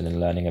interested in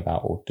learning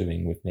about or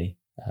doing with me.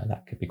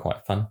 That could be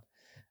quite fun.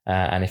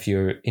 And if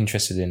you're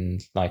interested in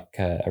like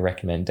a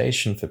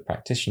recommendation for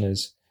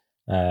practitioners,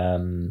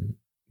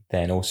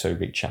 then also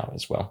reach out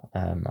as well.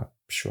 I'm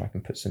sure I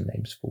can put some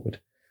names forward,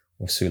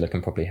 or Sula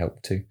can probably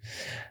help too.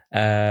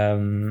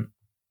 And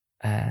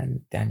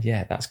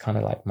yeah, that's kind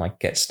of like my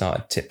get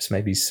started tips.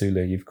 Maybe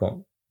Sula, you've got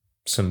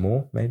some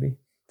more maybe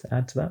to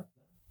add to that?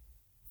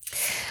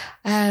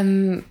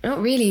 Not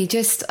really.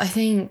 Just, I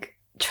think,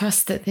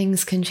 trust that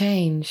things can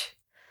change.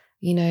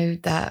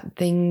 That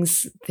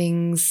things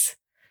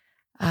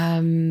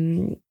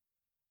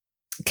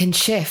can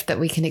shift, that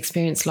we can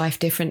experience life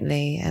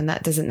differently. And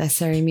that doesn't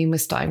necessarily mean we're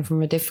starting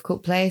from a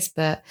difficult place,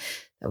 but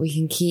that we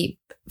can keep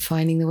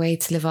finding the way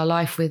to live our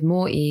life with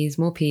more ease,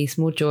 more peace,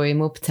 more joy,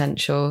 more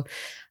potential.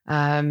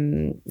 I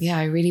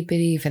really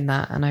believe in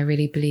that. And I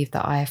really believe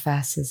that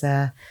IFS is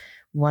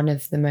one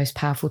of the most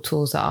powerful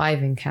tools that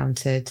I've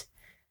encountered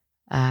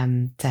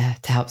to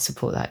help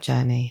support that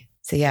journey.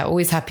 So yeah,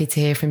 always happy to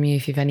hear from you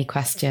if you've any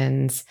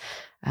questions.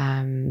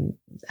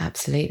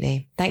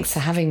 Absolutely. Thanks for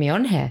having me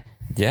on here.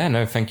 Yeah,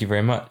 no, thank you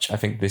very much. I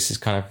think this has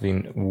kind of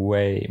been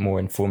way more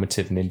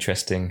informative and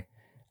interesting,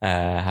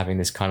 having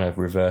this kind of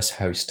reverse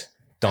host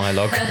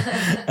dialogue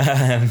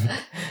and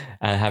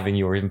having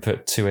your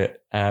input to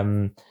it.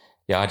 I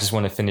just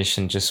want to finish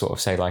and just sort of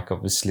say, like,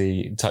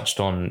 obviously touched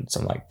on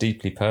some like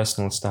deeply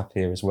personal stuff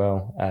here as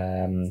well.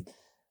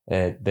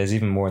 There's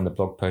even more in the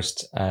blog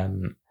post.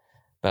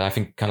 But I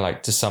think kind of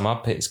like to sum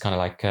up, it's kind of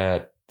like,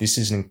 this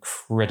is an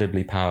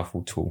incredibly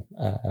powerful tool.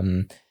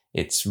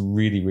 It's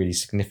really, really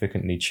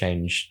significantly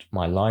changed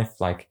my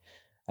life. Like,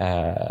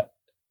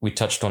 we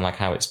touched on like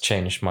how it's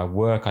changed my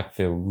work. I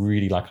feel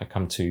really like I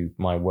come to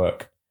my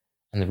work,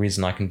 and the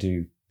reason I can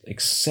do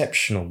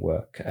exceptional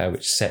work,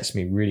 which sets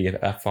me really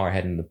far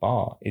ahead in the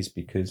bar, is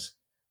because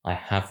I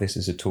have this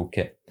as a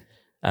toolkit.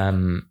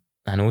 And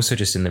also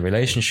just in the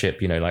relationship,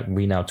 like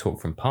we now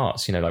talk from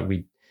parts, like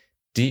we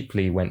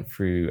deeply went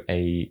through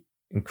a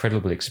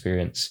incredible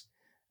experience,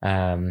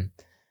 finding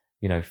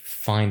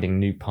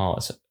new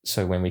parts.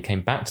 So when we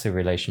came back to the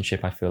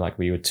relationship, I feel like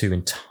we were two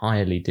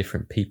entirely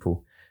different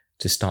people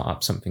to start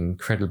up something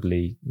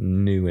incredibly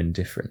new and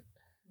different.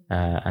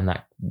 And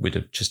that would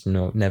have just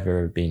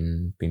never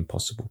been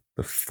possible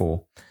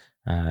before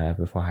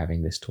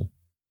having this tool.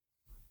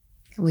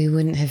 We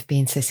wouldn't have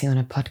been sitting on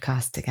a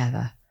podcast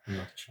together.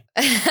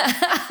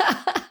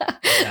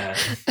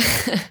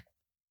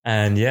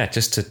 And yeah,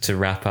 just to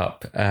wrap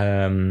up,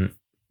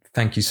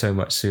 thank you so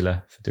much,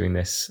 Sula, for doing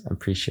this. I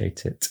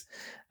appreciate it.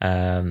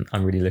 I'm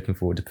really looking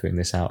forward to putting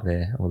this out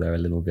there, although a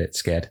little bit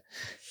scared.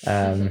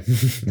 If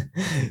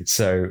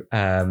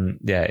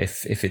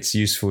it's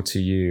useful to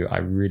you, I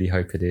really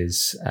hope it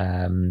is.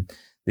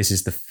 This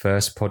is the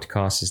first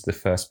podcast, is the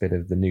first bit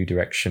of the new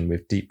direction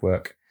with Deep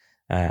Work,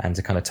 and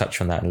to kind of touch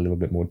on that in a little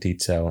bit more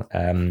detail.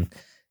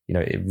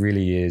 It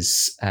really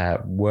is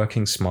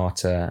working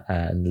smarter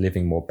and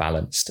living more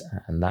balanced.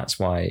 And that's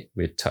why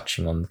we're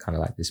touching on kind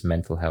of like this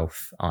mental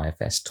health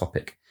IFS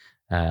topic.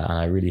 And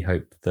I really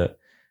hope that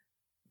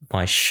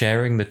by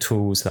sharing the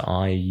tools that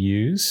I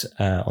use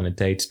on a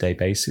day-to-day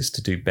basis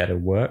to do better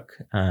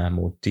work,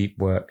 more deep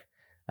work,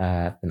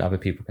 then other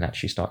people can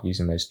actually start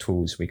using those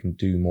tools. We can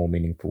do more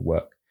meaningful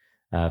work.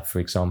 For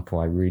example,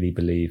 I really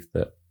believe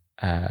that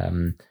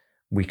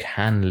we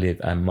can live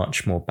a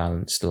much more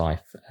balanced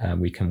life.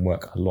 We can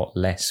work a lot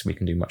less. We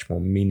can do much more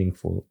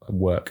meaningful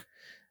work.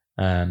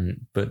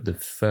 But the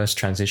first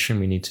transition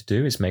we need to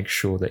do is make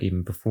sure that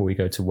even before we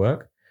go to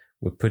work,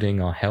 we're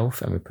putting our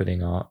health and we're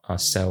putting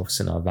ourselves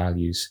and our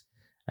values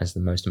as the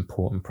most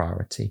important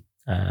priority.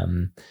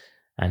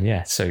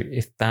 So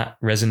if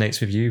that resonates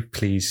with you,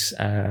 please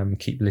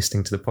keep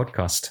listening to the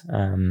podcast,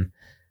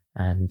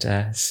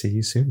 and see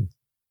you soon.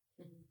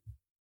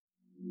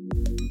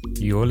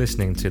 You're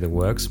listening to the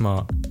Work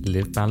Smart,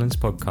 Live Balanced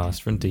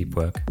podcast from Deep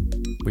Work.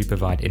 We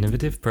provide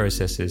innovative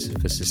processes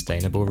for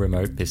sustainable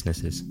remote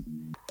businesses.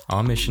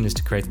 Our mission is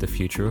to create the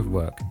future of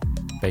work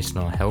based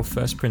on our health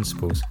first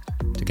principles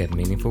to get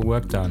meaningful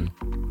work done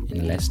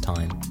in less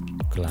time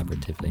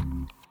collaboratively.